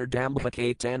 Bahirnar Dambha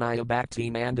Caitanya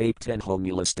Bhakti Mandapten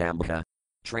Homulastambha.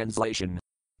 Translation.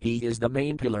 He is the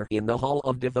main pillar in the hall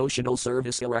of devotional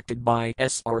service erected by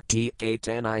Srt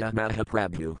Caitanya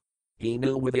Mahaprabhu. He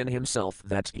knew within himself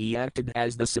that he acted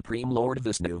as the Supreme Lord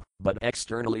Vishnu, but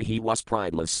externally he was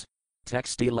prideless.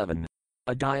 Text 11.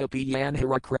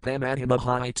 Adyapiyanhara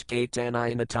Kripamadhimahite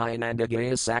Caitanya Nityananda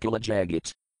Gaya Sakala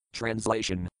Jagat.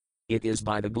 Translation. It is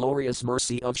by the glorious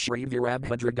mercy of Sri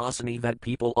Virabhadra Goswami that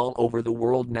people all over the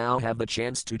world now have the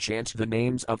chance to chant the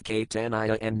names of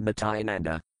Caitanya and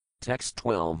Nityananda. Text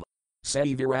 12.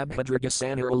 Say Virabhadra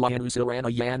Gasanhara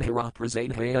Layanusarana Yanhara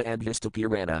Prasadhaya and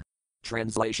Vistapurana.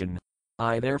 Translation.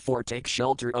 I therefore take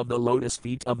shelter of the lotus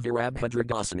feet of Virabhadra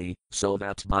Goswami, so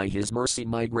that by his mercy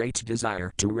my great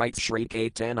desire to write Sri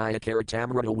Caitanya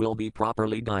Charitamrita will be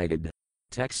properly guided.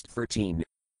 Text 13.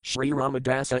 Sri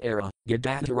Ramadasa Era,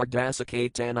 Gadadhara Dasa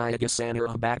Caitanya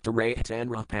Gasanhara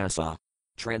Bhaktaraitanra Pasa.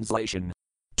 Translation.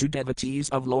 2 devotees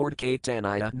of Lord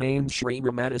Caitanya named Sri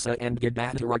Ramadasa and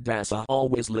Gadadhara Dasa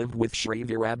always lived with Sri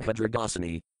Virabhadra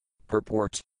Goswami.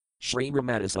 Purport. Sri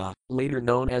Ramadasa, later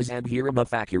known as Adhirama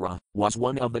Thakura, was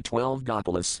one of the 12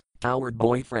 Gopalas, coward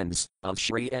boyfriends, of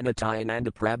Sri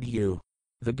Nityananda Prabhu.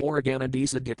 The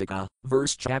Goroganadisa Dipika,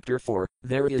 verse chapter 4,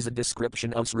 there is a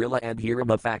description of Srila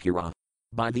Adhirama Thakura.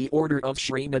 By the order of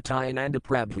Sri Nityananda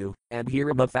Prabhu,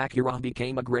 Adhirama Thakura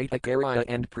became a great Acharya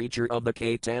and preacher of the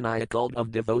Caitanya cult of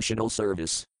devotional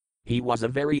service. He was a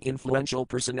very influential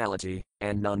personality,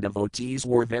 and non-devotees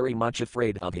were very much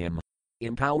afraid of him.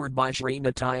 Empowered by Sri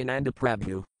Nityananda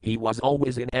Prabhu, he was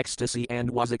always in ecstasy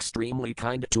and was extremely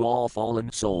kind to all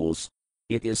fallen souls.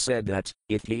 It is said that,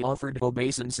 if he offered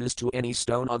obeisances to any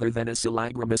stone other than a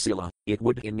Silagramasila, it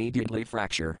would immediately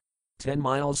fracture. 10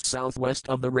 miles southwest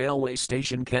of the railway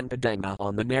station Kanpadanga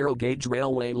on the narrow gauge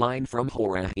railway line from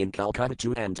Hora in Calcutta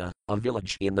to Anta, a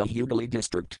village in the Hooghly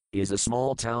district, is a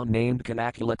small town named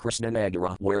Kanakula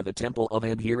Krishnanagara where the temple of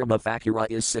Adhirama Thakura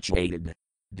is situated.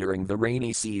 During the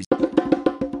rainy season,